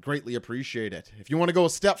podcast. We'd greatly appreciate it. If you want to go a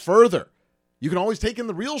step further, you can always take in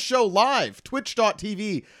the real show live,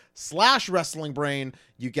 twitch.tv/wrestlingbrain.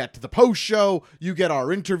 You get the post show, you get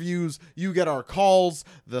our interviews, you get our calls,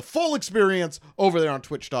 the full experience over there on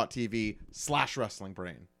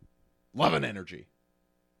twitch.tv/wrestlingbrain. Love and energy.